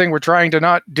 that's the thing we're trying to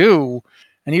not do.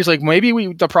 And he's like,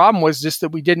 maybe the problem was just that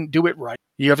we didn't do it right.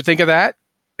 You ever think of that?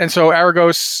 And so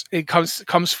Arygos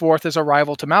comes forth as a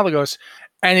rival to Malygos.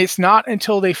 And it's not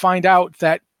until they find out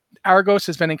that Arygos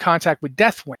has been in contact with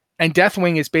Deathwing. And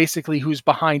Deathwing is basically who's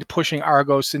behind pushing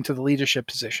Arygos into the leadership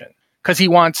position. Because he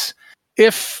wants,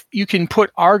 if you can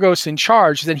put Arygos in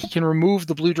charge, then he can remove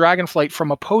the Blue Dragonflight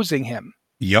from opposing him.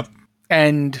 Yep.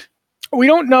 And we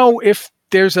don't know if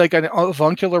there's like an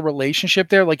avuncular relationship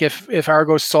there. Like if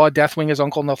Arygos saw Deathwing as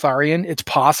Uncle Neltharion, it's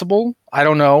possible. I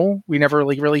don't know. We never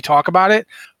really talk about it.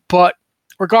 But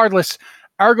regardless,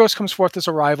 Arygos comes forth as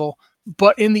a rival.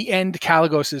 But in the end,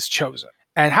 Kalecgos is chosen.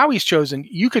 And how he's chosen,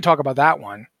 you could talk about that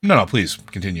one. No, please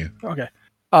continue. Okay.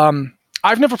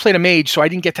 I've never played a mage, so I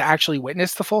didn't get to actually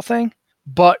witness the full thing.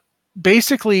 But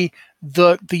basically,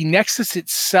 the Nexus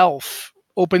itself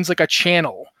opens like a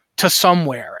channel to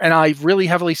somewhere, and I really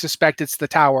heavily suspect it's the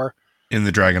tower in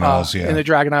the Dragon Isles, in the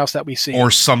Dragon Isles that we see, or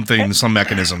something, some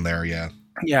mechanism there,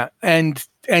 yeah, and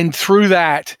through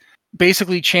that,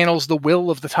 basically channels the will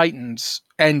of the Titans,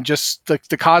 and just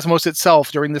the cosmos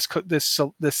itself during this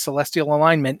celestial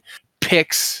alignment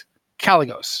picks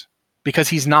Kalecgos. Because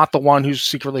he's not the one who's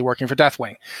secretly working for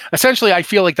Deathwing. Essentially, I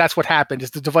feel like that's what happened,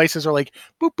 is the devices are like,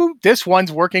 boop, boop, this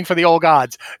one's working for the old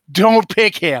gods. Don't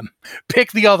pick him.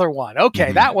 Pick the other one.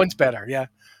 Okay, that one's better, yeah.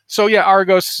 So yeah,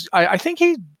 Arygos, I think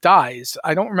he dies.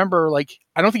 I don't remember,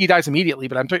 I don't think he dies immediately,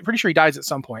 but I'm pretty sure he dies at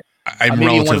some point. I'm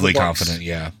relatively confident,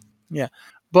 yeah. Yeah.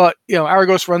 But,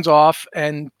 Aragos runs off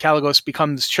and Kalecgos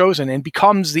becomes chosen and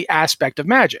becomes the aspect of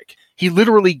magic. He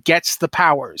literally gets the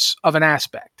powers of an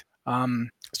aspect.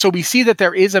 So we see that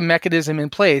there is a mechanism in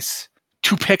place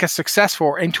to pick a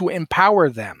successor and to empower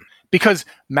them. Because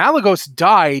Malygos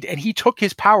died and he took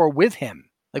his power with him.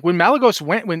 Like when Malygos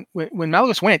went,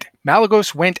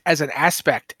 Malygos went as an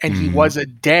aspect and he was a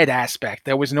dead aspect.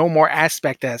 There was no more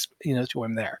aspect to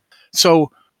him there.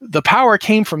 So the power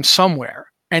came from somewhere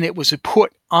and it was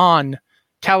put on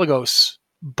Kalecgos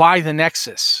by the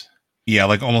Nexus. Yeah,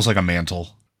 like almost like a mantle.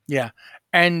 Yeah.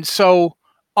 And so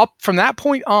up from that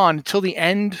point on till the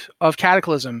end of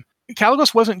Cataclysm,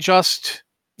 Kalecgos wasn't just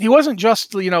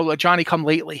a Johnny come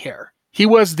lately here. He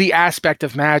was the aspect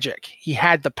of magic. He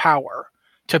had the power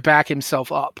to back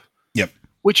himself up. Yep.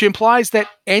 Which implies that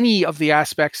any of the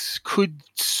aspects could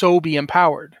so be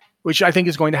empowered, which I think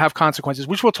is going to have consequences,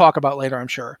 which we'll talk about later, I'm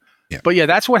sure. Yeah. But yeah,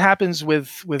 that's what happens with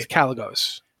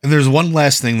Kalecgos. And there's one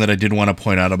last thing that I did want to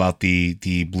point out about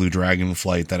the Blue Dragon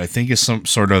flight that I think is some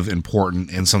sort of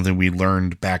important and something we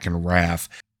learned back in Wrath.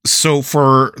 So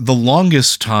for the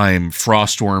longest time,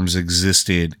 Frostworms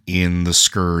existed in the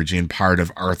Scourge in part of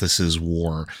Arthas's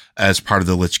war as part of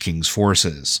the Lich King's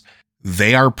forces.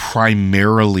 They are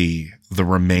primarily the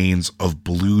remains of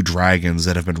blue dragons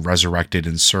that have been resurrected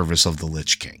in service of the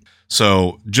Lich King.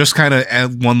 So just kind of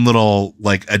add one little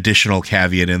additional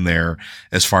caveat in there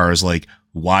as far as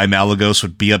why Malygos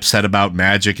would be upset about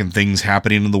magic and things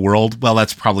happening in the world. Well,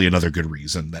 that's probably another good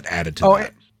reason that added to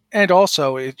that. And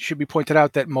also, it should be pointed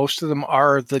out that most of them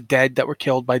are the dead that were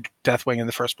killed by Deathwing in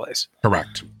the first place.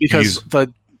 Correct. Because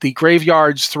the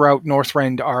graveyards throughout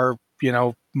Northrend are,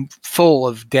 full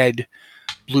of dead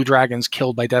blue dragons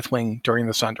killed by Deathwing during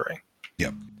the Sundering.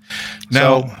 Yep.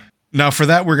 Now for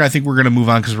that, I think we're going to move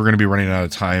on because we're going to be running out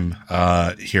of time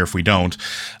here if we don't,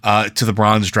 to the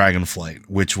Bronze Dragonflight,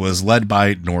 which was led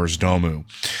by Nozdormu.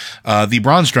 The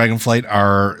Bronze Dragonflight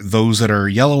are those that are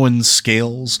yellow in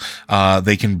scales.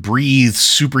 They can breathe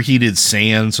superheated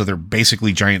sand, so they're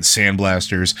basically giant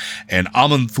sandblasters. And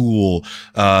Aman'Thul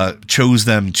chose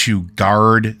them to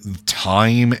guard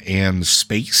time and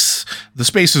space. The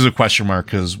space is a question mark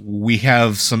because we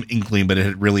have some inkling, but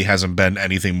it really hasn't been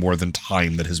anything more than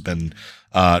time that has been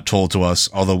told to us,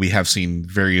 although we have seen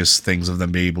various things of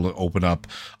them be able to open up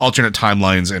alternate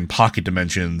timelines and pocket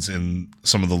dimensions in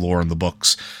some of the lore in the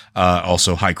books,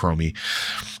 also High Chromie.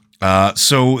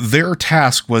 So their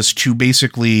task was to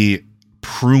basically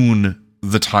prune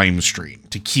the time stream,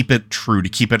 to keep it true, to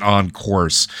keep it on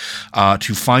course,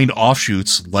 to find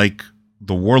offshoots like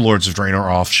the Warlords of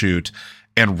Draenor offshoot,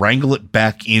 and wrangle it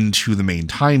back into the main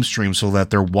time stream so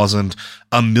that there wasn't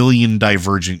a million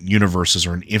divergent universes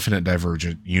or an infinite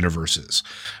divergent universes.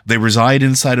 They reside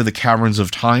inside of the Caverns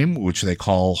of Time, which they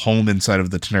call home inside of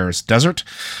the Teneris Desert,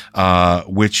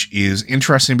 which is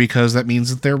interesting because that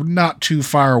means that they're not too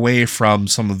far away from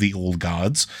some of the old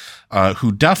gods,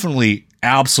 who definitely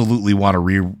absolutely want to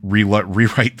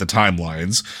rewrite the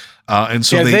timelines. And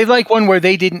so they like one where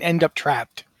they didn't end up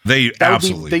trapped.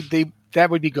 That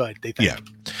would be good, they think.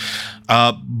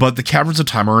 Yeah. But the Caverns of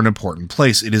Time are an important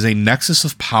place. It is a nexus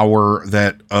of power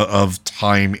that of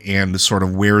time and sort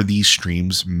of where these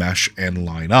streams mesh and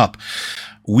line up.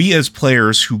 We as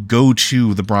players who go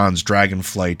to the Bronze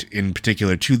Dragonflight, in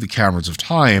particular to the Caverns of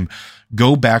Time,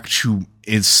 go back to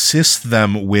assist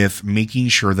them with making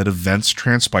sure that events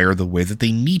transpire the way that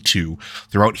they need to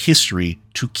throughout history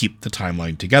to keep the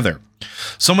timeline together.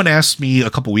 Someone asked me a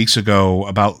couple weeks ago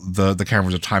about the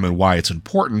Caverns of Time and why it's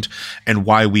important and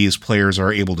why we as players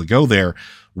are able to go there.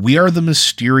 We are the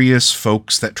mysterious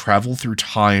folks that travel through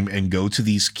time and go to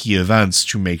these key events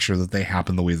to make sure that they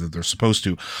happen the way that they're supposed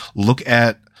to. Look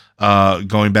at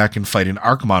going back and fighting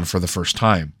Archimonde for the first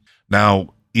time.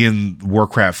 Now, in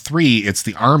Warcraft 3, it's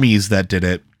the armies that did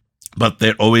it, but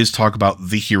they always talk about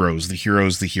the heroes.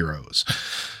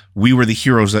 We were the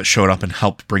heroes that showed up and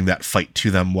helped bring that fight to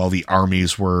them while the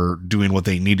armies were doing what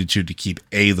they needed to keep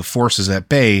A, the forces at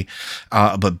bay,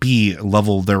 but B,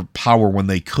 level their power when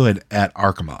they could at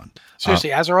Archimonde. Seriously,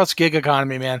 Azeroth's gig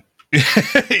economy, man.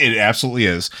 It absolutely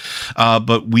is.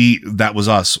 But that was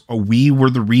us. We were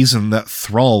the reason that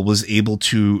Thrall was able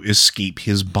to escape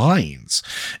his binds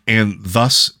and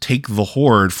thus take the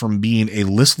Horde from being a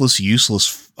listless,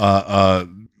 useless,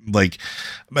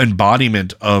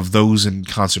 embodiment of those in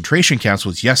concentration camps.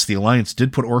 Was, yes, the Alliance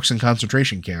did put orcs in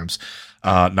concentration camps.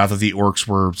 Not that the orcs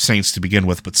were saints to begin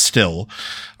with, but still.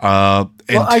 I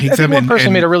think one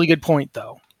person made a really good point,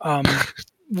 though.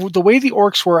 The way the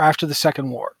orcs were after the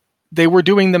Second War, they were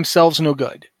doing themselves no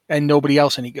good and nobody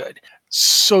else any good.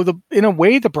 So in a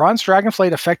way, the Bronze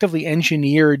Dragonflight effectively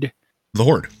engineered the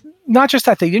Horde. Not just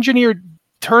that, they engineered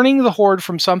turning the Horde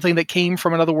from something that came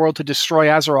from another world to destroy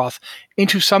Azeroth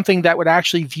into something that would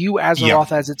actually view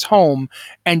Azeroth as its home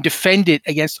and defend it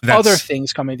against other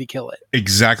things coming to kill it.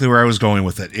 Exactly where I was going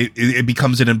with it. It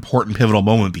becomes an important pivotal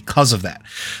moment because of that.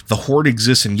 The Horde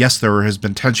exists, and yes, there has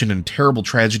been tension and terrible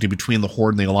tragedy between the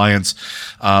Horde and the Alliance.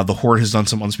 The Horde has done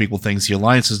some unspeakable things. The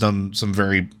Alliance has done some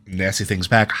very nasty things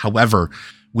back. However,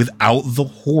 without the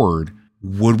Horde,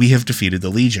 would we have defeated the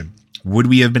Legion? Would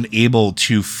we have been able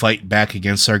to fight back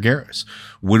against Sargeras?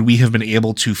 Would we have been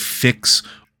able to fix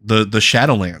the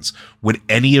Shadowlands? Would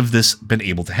any of this been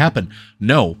able to happen?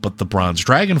 No, but the Bronze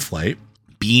Dragonflight,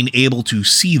 being able to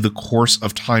see the course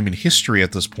of time in history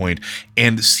at this point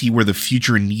and see where the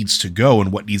future needs to go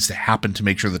and what needs to happen to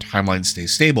make sure the timeline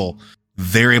stays stable,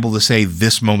 they're able to say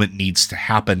this moment needs to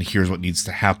happen. Here's what needs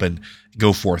to happen.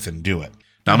 Go forth and do it.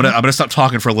 Now I'm gonna stop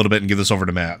talking for a little bit and give this over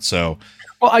to Matt. So.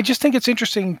 Well, I just think it's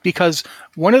interesting because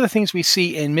one of the things we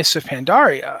see in Mists of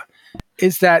Pandaria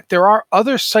is that there are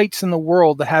other sites in the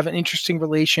world that have an interesting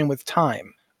relation with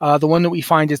time. The one that we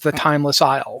find is the Timeless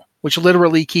Isle, which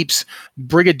literally keeps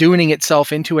brigadooning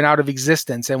itself into and out of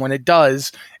existence. And when it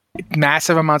does,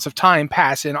 massive amounts of time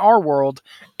pass in our world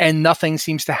and nothing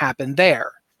seems to happen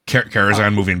there.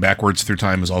 Karazhan moving backwards through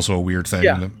time is also a weird thing.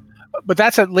 Yeah. But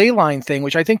that's a ley line thing,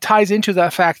 which I think ties into the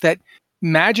fact that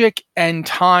magic and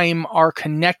time are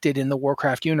connected in the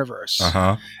Warcraft universe.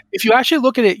 Uh-huh. If you actually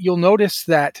look at it, you'll notice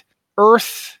that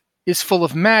Earth is full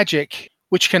of magic,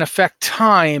 which can affect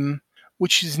time,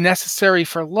 which is necessary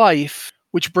for life,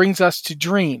 which brings us to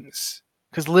dreams,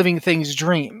 because living things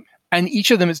dream. And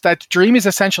each of them is that dream is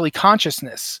essentially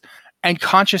consciousness, and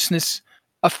consciousness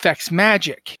affects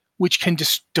magic, which can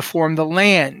deform the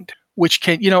land, which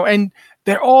can, and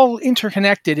they're all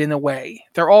interconnected in a way.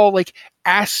 They're all like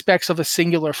aspects of a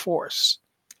singular force.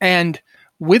 And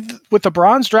with what the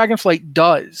Bronze Dragonflight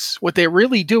does, what they're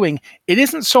really doing, it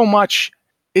isn't so much,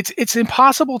 it's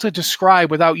impossible to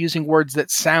describe without using words that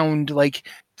sound like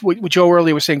what Joe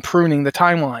earlier was saying, pruning the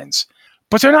timelines.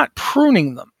 But they're not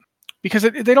pruning them because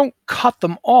they don't cut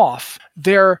them off.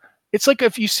 It's like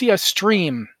if you see a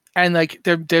stream and like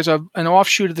there's an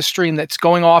offshoot of the stream that's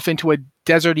going off into a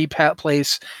deserty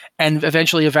place and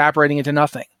eventually evaporating into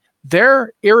nothing.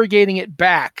 They're irrigating it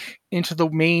back into the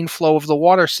main flow of the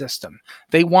water system.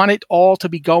 They want it all to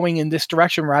be going in this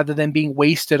direction rather than being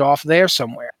wasted off there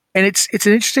somewhere. And it's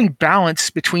an interesting balance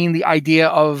between the idea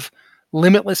of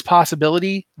limitless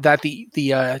possibility that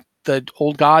the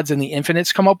old gods and the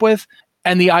infinites come up with,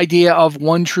 and the idea of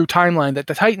one true timeline that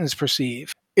the Titans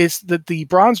perceive. Is that the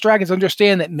Bronze Dragons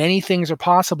understand that many things are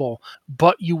possible,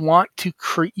 but you want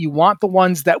the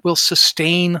ones that will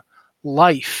sustain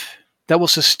life, that will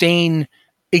sustain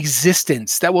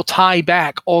existence, that will tie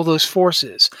back all those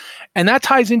forces. And that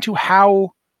ties into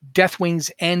how Deathwing's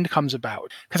end comes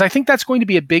about. Because I think that's going to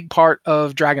be a big part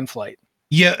of Dragonflight.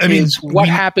 Yeah, I mean, what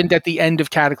happened at the end of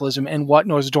Cataclysm and what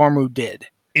Nozdormu did.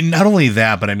 And not only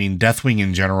that, but I mean, Deathwing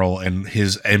in general and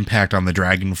his impact on the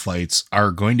Dragonflights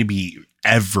are going to be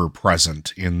ever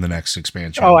present in the next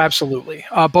expansion. Oh, absolutely.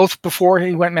 Both before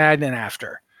he went mad and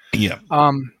after. Yeah.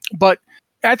 But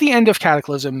at the end of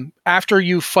Cataclysm, after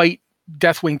you fight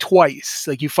Deathwing twice,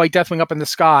 like you fight Deathwing up in the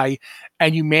sky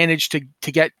and you manage to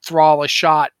get Thrall a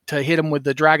shot to hit him with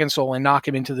the Dragon Soul and knock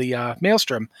him into the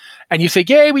Maelstrom, and you think,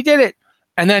 yay, we did it.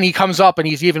 And then he comes up and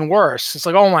he's even worse. It's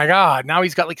like, oh my God, now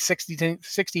he's got like 60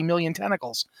 million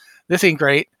tentacles. This ain't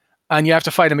great. And you have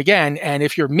to fight him again. And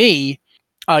if you're me,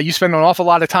 you spend an awful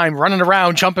lot of time running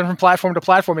around, jumping from platform to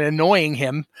platform and annoying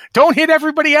him. Don't hit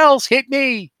everybody else. Hit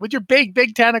me with your big,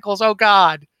 big tentacles. Oh,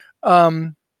 God.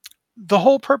 The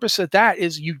whole purpose of that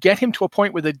is you get him to a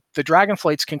point where the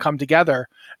Dragonflights can come together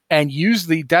and use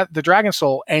the Dragon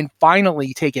Soul and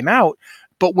finally take him out.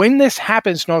 But when this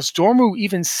happens, Nozdormu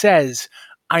even says,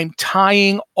 I'm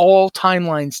tying all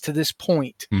timelines to this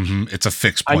point. Mm-hmm. It's a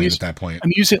fixed point at that point.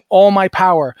 I'm using all my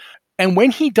power. And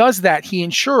when he does that, he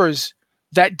ensures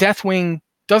that Deathwing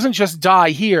doesn't just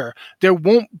die here. There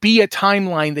won't be a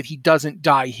timeline that he doesn't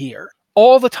die here.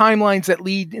 All the timelines that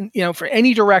lead, for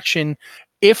any direction,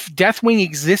 if Deathwing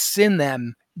exists in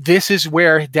them, this is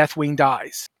where Deathwing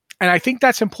dies. And I think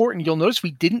that's important. You'll notice we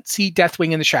didn't see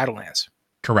Deathwing in the Shadowlands.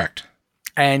 Correct.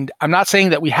 And I'm not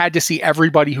saying that we had to see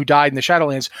everybody who died in the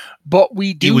Shadowlands, but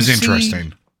we do. It was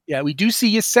interesting. Yeah, we do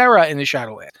see Ysera in the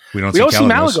Shadowlands. We don't see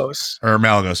Malygos. Or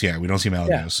Malygos, yeah. We don't see Malygos.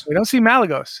 Yeah, we don't see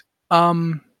Malygos.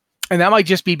 And that might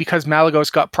just be because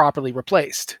Malygos got properly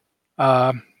replaced.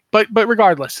 But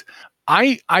regardless,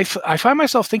 I find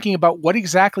myself thinking about what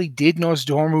exactly did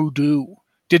Nozdormu do?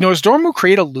 Did Nozdormu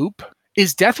create a loop?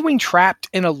 Is Deathwing trapped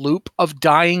in a loop of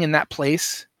dying in that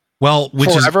place? Well,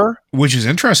 forever? Which is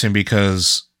interesting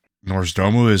because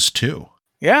Nozdormu is too.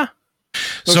 Yeah.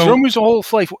 So Nozdormu's a whole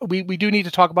flight. We do need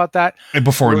to talk about that.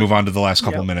 Before we move on to the last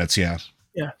couple minutes, yeah.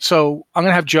 Yeah. So I'm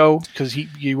going to have Joe, because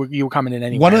you were coming in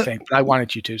anyway, I think. But I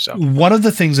wanted you to. So one of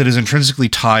the things that is intrinsically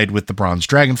tied with the Bronze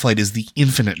Dragonflight is the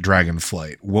Infinite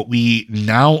Dragonflight. What we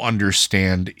now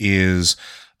understand is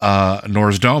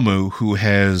Nozdormu, who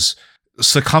has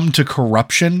succumbed to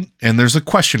corruption, and there's a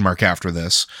question mark after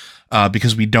this,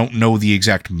 because we don't know the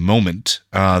exact moment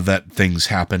that things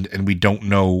happened, and we don't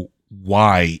know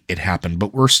why it happened,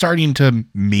 but we're starting to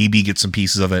maybe get some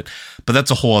pieces of it. But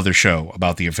that's a whole other show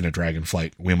about the Infinite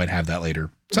Dragonflight. We might have that later.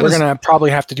 So we're going to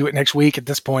probably have to do it next week at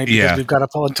this point, because we've got a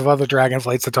bunch of other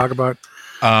Dragonflights to talk about.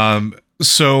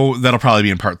 So that'll probably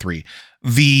be in part 3.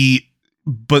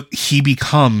 But he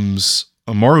becomes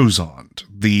a Moruzond,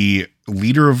 the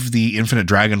leader of the Infinite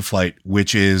Dragonflight,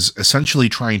 which is essentially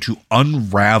trying to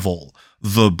unravel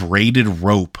the braided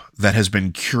rope that has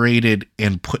been curated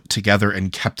and put together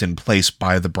and kept in place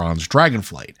by the Bronze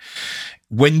Dragonflight.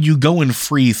 When you go in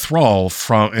free thrall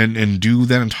from and do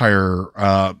that entire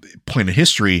point of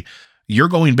history, you're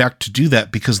going back to do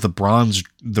that because the Bronze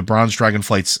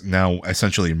Dragonflight's now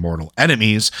essentially immortal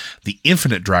enemies, the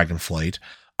Infinite Dragonflight,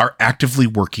 are actively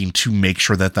working to make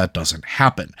sure that that doesn't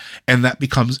happen. And that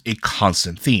becomes a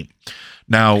constant theme.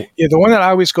 Now, the one that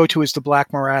I always go to is the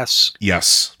Black Morass.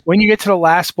 Yes. When you get to the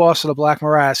last boss of the Black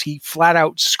Morass, he flat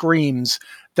out screams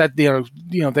that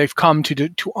they've come to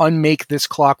unmake this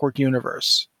Clockwork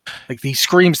universe. Like, he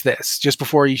screams this just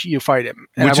before you fight him.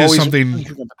 And which is something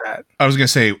I was going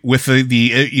to say, with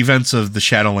the events of the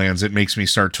Shadowlands, it makes me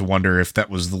start to wonder if that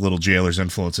was the Little Jailer's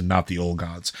influence and not the Old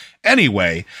Gods.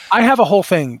 Anyway. I have a whole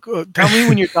thing. Tell me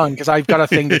when you're done, because I've got a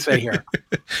thing to say here.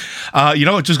 You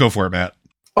know what? Just go for it, Matt.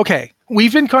 Okay,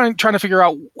 we've been kind of trying to figure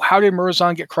out, how did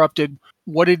Murozond get corrupted?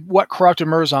 What corrupted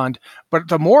Murozond? But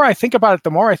the more I think about it,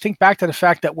 the more I think back to the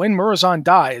fact that when Murozond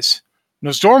dies,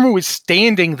 Nozdormu is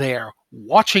standing there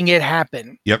watching it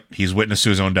happen. Yep, he's witness to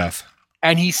his own death.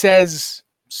 And he says,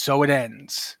 so it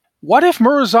ends. What if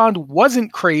Murozond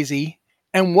wasn't crazy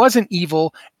and wasn't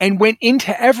evil and went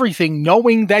into everything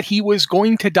knowing that he was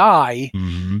going to die?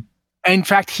 Mm-hmm. In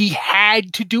fact, he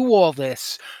had to do all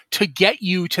this to get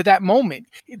you to that moment.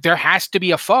 There has to be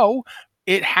a foe.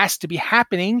 It has to be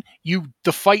happening.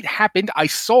 The fight happened. I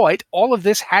saw it. All of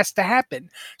this has to happen.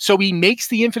 So he makes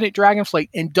the Infinite Dragonflight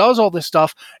and does all this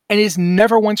stuff and is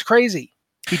never once crazy.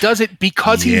 He does it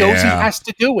because he knows he has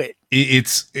to do it.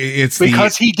 It's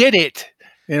because he did it.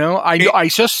 I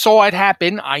just saw it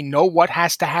happen. I know what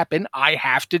has to happen. I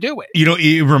have to do it.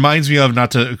 It reminds me of,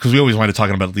 not to, because we always wind up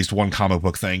talking about at least one comic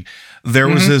book thing. There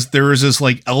was this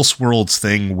like Elseworlds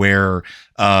thing where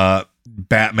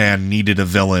Batman needed a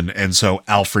villain, and so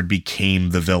Alfred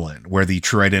became the villain, where the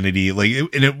true identity,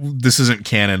 this isn't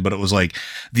canon, but it was like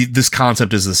this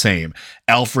concept is the same.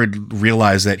 Alfred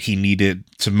realized that he needed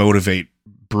to motivate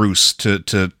Bruce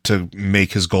to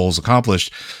make his goals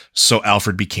accomplished, so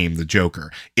Alfred became the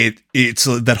Joker. It's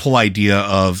that whole idea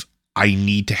of, I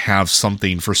need to have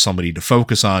something for somebody to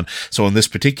focus on. So in this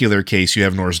particular case, you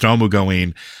have Nozdormu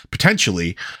going,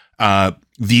 potentially,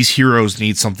 these heroes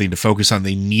need something to focus on.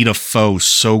 They need a foe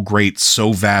so great,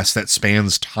 so vast, that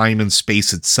spans time and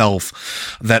space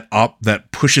itself, that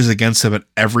pushes against them at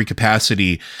every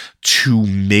capacity to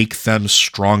make them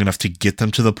strong enough to get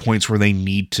them to the points where they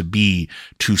need to be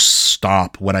to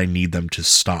stop what I need them to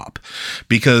stop.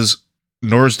 Because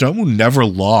Nozdormu never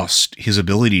lost his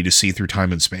ability to see through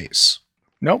time and space.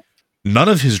 Nope. None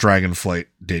of his Dragonflight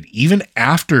did. Even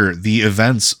after the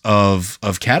events of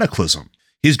Cataclysm,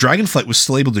 his Dragonflight was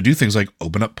still able to do things like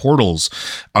open up portals,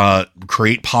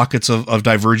 create pockets of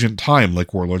divergent time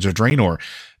like Warlords of Draenor.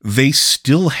 They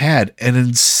still had an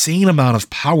insane amount of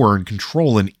power and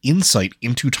control and insight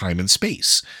into time and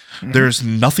space. Mm-hmm. There's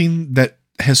nothing that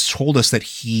has told us that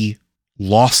he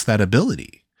lost that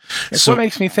ability. It's what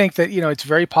makes me think that, it's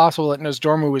very possible that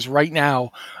Nozdormu is right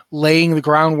now laying the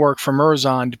groundwork for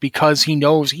Murozond because he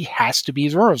knows he has to be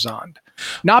Murozond.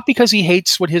 Not because he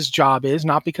hates what his job is,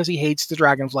 not because he hates the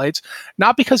Dragonflights,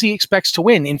 not because he expects to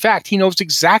win. In fact, he knows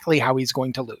exactly how he's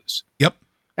going to lose. Yep.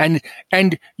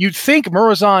 And you'd think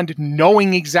Murozond,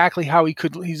 knowing exactly how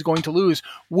he's going to lose,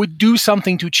 would do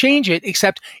something to change it,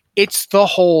 except it's the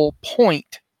whole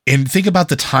point. And think about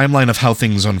the timeline of how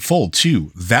things unfold,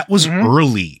 too. That was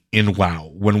early in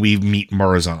WoW when we meet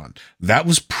Murozond. That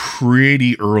was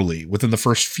pretty early, within the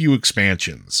first few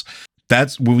expansions.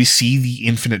 That's when we see the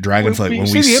Infinite Dragonflight. When we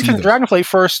see the Infinite Dragonflight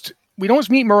first, we don't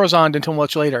meet Murozond until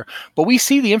much later, but we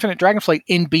see the Infinite Dragonflight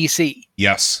in BC.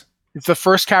 Yes. It's the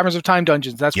first Caverns of Time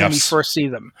dungeons. That's when we first see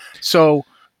them. So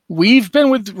We've been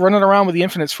running around with the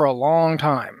infinites for a long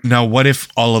time. Now, what if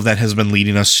all of that has been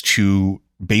leading us to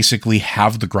basically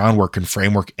have the groundwork and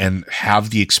framework and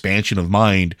have the expansion of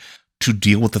mind to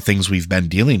deal with the things we've been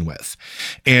dealing with?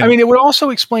 And I mean, it would also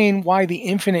explain why the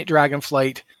infinite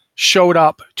Dragonflight showed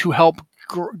up to help,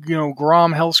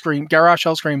 Garrosh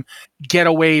Hellscream get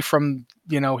away from,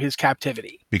 his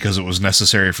captivity. Because it was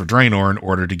necessary for Draenor in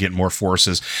order to get more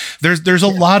forces. There's a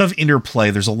lot of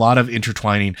interplay. There's a lot of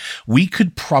intertwining. We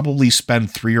could probably spend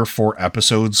 3 or 4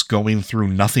 episodes going through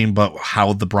nothing but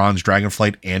how the Bronze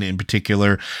Dragonflight, and in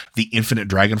particular the Infinite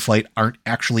Dragonflight, aren't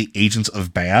actually agents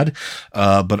of bad,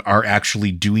 but are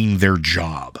actually doing their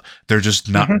job. They're just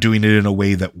not doing it in a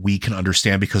way that we can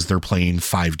understand because they're playing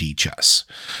 5D chess.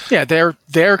 Yeah,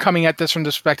 they're coming at this from the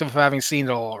perspective of having seen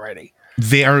it all already.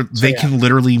 They can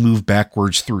literally move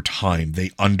backwards through time. They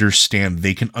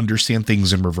can understand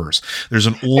things in reverse. There's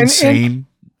an old saying.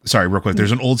 Sorry, real quick.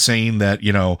 There's an old saying that,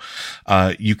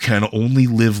 you can only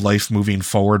live life moving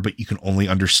forward, but you can only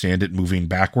understand it moving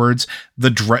backwards.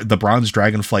 The Bronze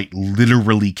Dragonflight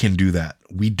literally can do that.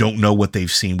 We don't know what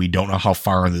they've seen. We don't know how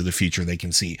far into the future they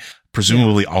can see.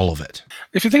 Presumably all of it.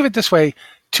 If you think of it this way,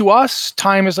 to us,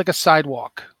 time is like a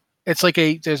sidewalk. It's like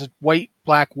there's a white,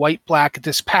 black,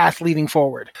 this path leading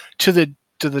forward. To the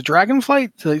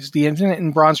Dragonflight, to the Infinite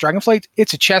and Bronze Dragonflight,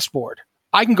 it's a chessboard.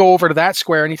 I can go over to that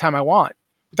square anytime I want.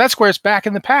 But that square is back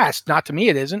in the past. Not to me,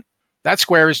 it isn't. That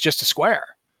square is just a square.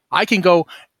 I can go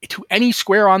to any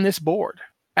square on this board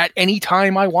at any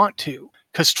time I want to.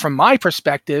 Because from my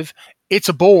perspective, it's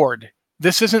a board.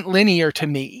 This isn't linear to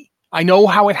me. I know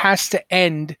how it has to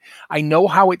end. I know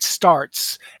how it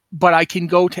starts. But I can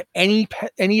go to any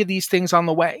of these things on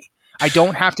the way. I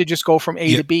don't have to just go from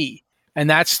A to B. And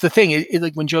that's the thing.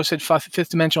 Like when Joe said fifth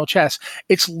dimensional chess,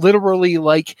 it's literally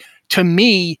like, to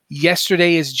me,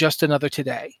 yesterday is just another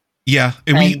today. Yeah.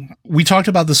 And we talked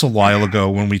about this a while ago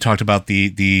when we talked about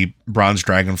the Bronze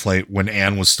Dragonflight when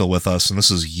Anne was still with us. And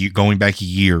this is going back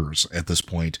years at this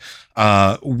point.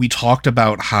 We talked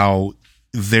about how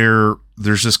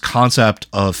there's this concept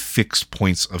of fixed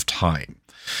points of time.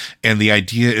 And the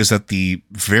idea is that the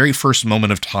very first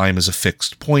moment of time is a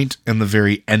fixed point, and the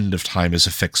very end of time is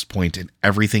a fixed point, and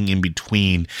everything in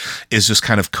between is just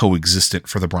kind of coexistent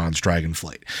for the Bronze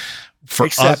Dragonflight.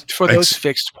 Except for those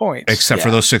fixed points. Except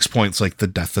for those fixed points, like the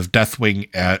death of Deathwing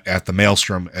at the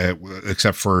Maelstrom,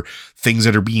 except for things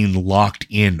that are being locked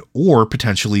in or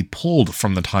potentially pulled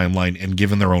from the timeline and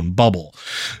given their own bubble.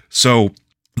 So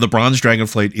the Bronze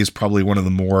Dragonflight is probably one of the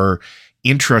more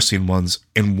interesting ones,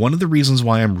 and one of the reasons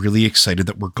why I'm really excited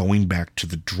that we're going back to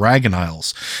the Dragon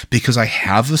Isles, because I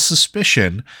have a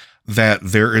suspicion that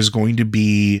there is going to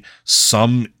be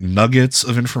some nuggets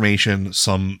of information,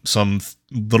 some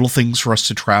little things for us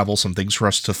to travel, some things for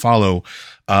us to follow,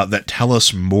 that tell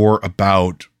us more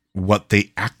about what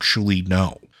they actually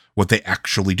know, what they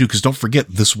actually do. Because don't forget,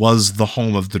 this was the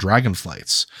home of the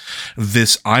Dragonflights,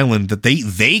 this island that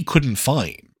they couldn't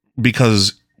find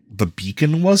because the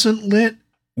beacon wasn't lit,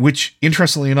 which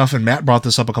interestingly enough, and Matt brought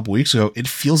this up a couple weeks ago, it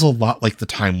feels a lot like the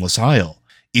Timeless Isle.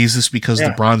 Is this because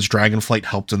the Bronze Dragonflight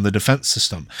helped in the defense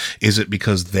system? Is it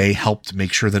because they helped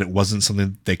make sure that it wasn't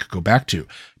something they could go back to?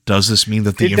 Does this mean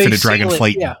that the Infinite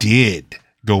Dragonflight did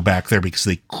go back there because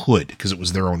they could, because it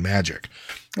was their own magic?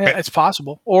 Yeah, it's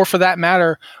possible. Or for that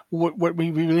matter, what would be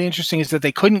really interesting is that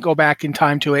they couldn't go back in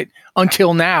time to it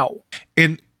until now.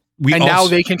 And now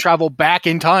they can travel back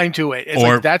in time to it.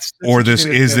 It's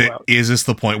is this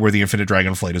the point where the Infinite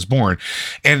Dragonflight is born?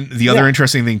 And the other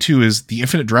interesting thing too is the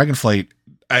Infinite Dragonflight.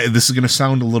 This is going to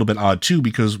sound a little bit odd too,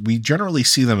 because we generally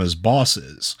see them as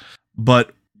bosses,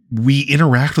 but we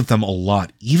interact with them a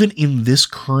lot. Even in this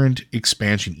current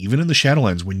expansion, even in the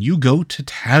Shadowlands, when you go to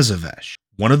Tazavesh,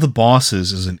 one of the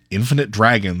bosses is an infinite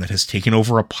dragon that has taken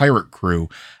over a pirate crew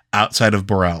outside of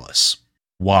Borealis.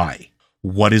 Why?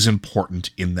 What is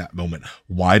important in that moment?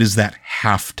 Why does that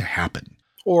have to happen?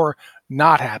 Or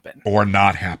not happen?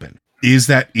 Is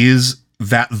that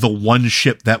the one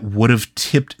ship that would have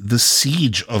tipped the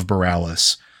siege of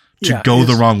Borealis to go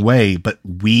the wrong way, but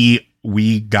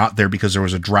we got there because there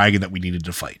was a dragon that we needed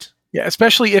to fight? Yeah,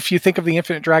 especially if you think of the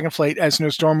Infinite Dragonflight as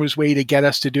Nostormu's way to get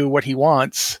us to do what he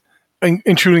wants,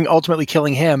 including ultimately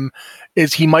killing him,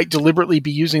 is he might deliberately be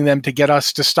using them to get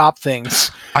us to stop things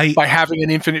by having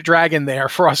an infinite dragon there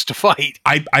for us to fight.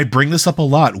 I bring this up a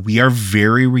lot. We are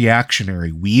very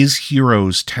reactionary. We as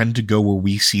heroes tend to go where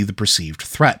we see the perceived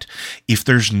threat. If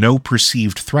there's no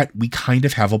perceived threat, we kind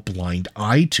of have a blind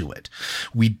eye to it.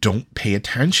 We don't pay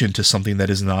attention to something that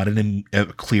is not a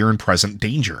clear and present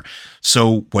danger.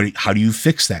 So how do you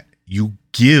fix that? You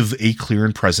give a clear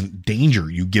and present danger.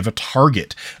 You give a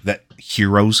target that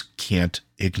heroes can't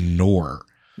ignore.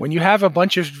 When you have a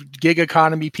bunch of gig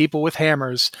economy people with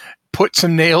hammers, put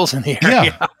some nails in the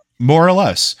area. Yeah, more or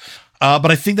less.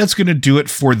 But I think that's going to do it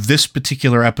for this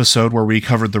particular episode where we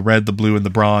covered the red, the blue, and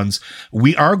the bronze.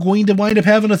 We are going to wind up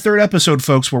having a third episode,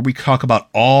 folks, where we talk about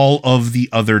all of the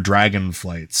other dragon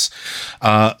flights.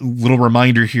 Little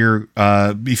reminder here,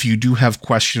 if you do have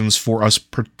questions for us,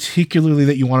 particularly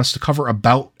that you want us to cover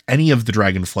about any of the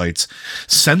dragon flights,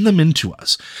 send them in to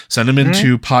us. Send them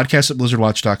into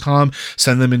podcast@blizzardwatch.com.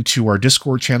 Send them into our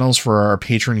Discord channels for our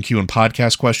patron Q and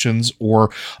podcast questions, or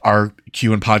our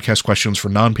Q and podcast questions for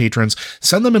non-patrons.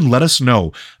 Send them and let us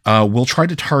know. We'll try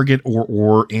to target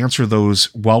or answer those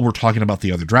while we're talking about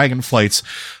the other dragon flights.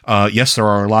 Yes, there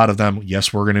are a lot of them.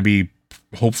 Yes, we're going to be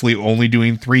hopefully only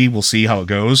doing 3. We'll see how it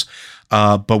goes.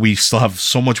 But we still have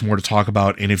so much more to talk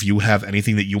about. And if you have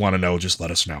anything that you want to know, just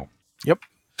let us know. Yep.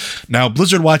 Now,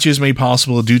 Blizzard Watch is made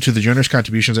possible due to the generous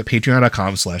contributions at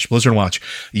patreon.com/BlizzardWatch.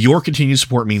 Your continued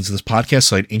support means this podcast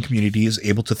site and community is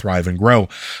able to thrive and grow.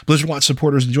 Blizzard Watch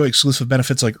supporters enjoy exclusive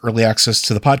benefits like early access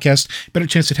to the podcast, better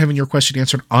chance at having your question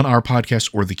answered on our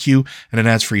podcast or the queue, and an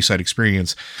ads-free site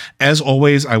experience. As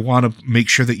always, I want to make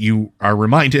sure that you are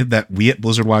reminded that we at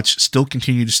Blizzard Watch still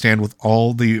continue to stand with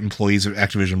all the employees of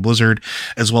Activision Blizzard,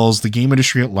 as well as the game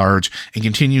industry at large, and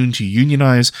continuing to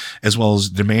unionize, as well as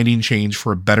demanding change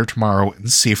for a better tomorrow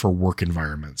and safer work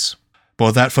environments. But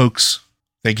with that, folks,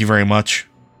 thank you very much.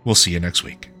 We'll see you next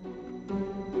week.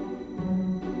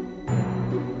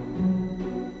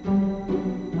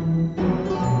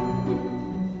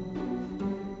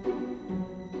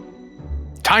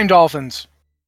 Time Dolphins.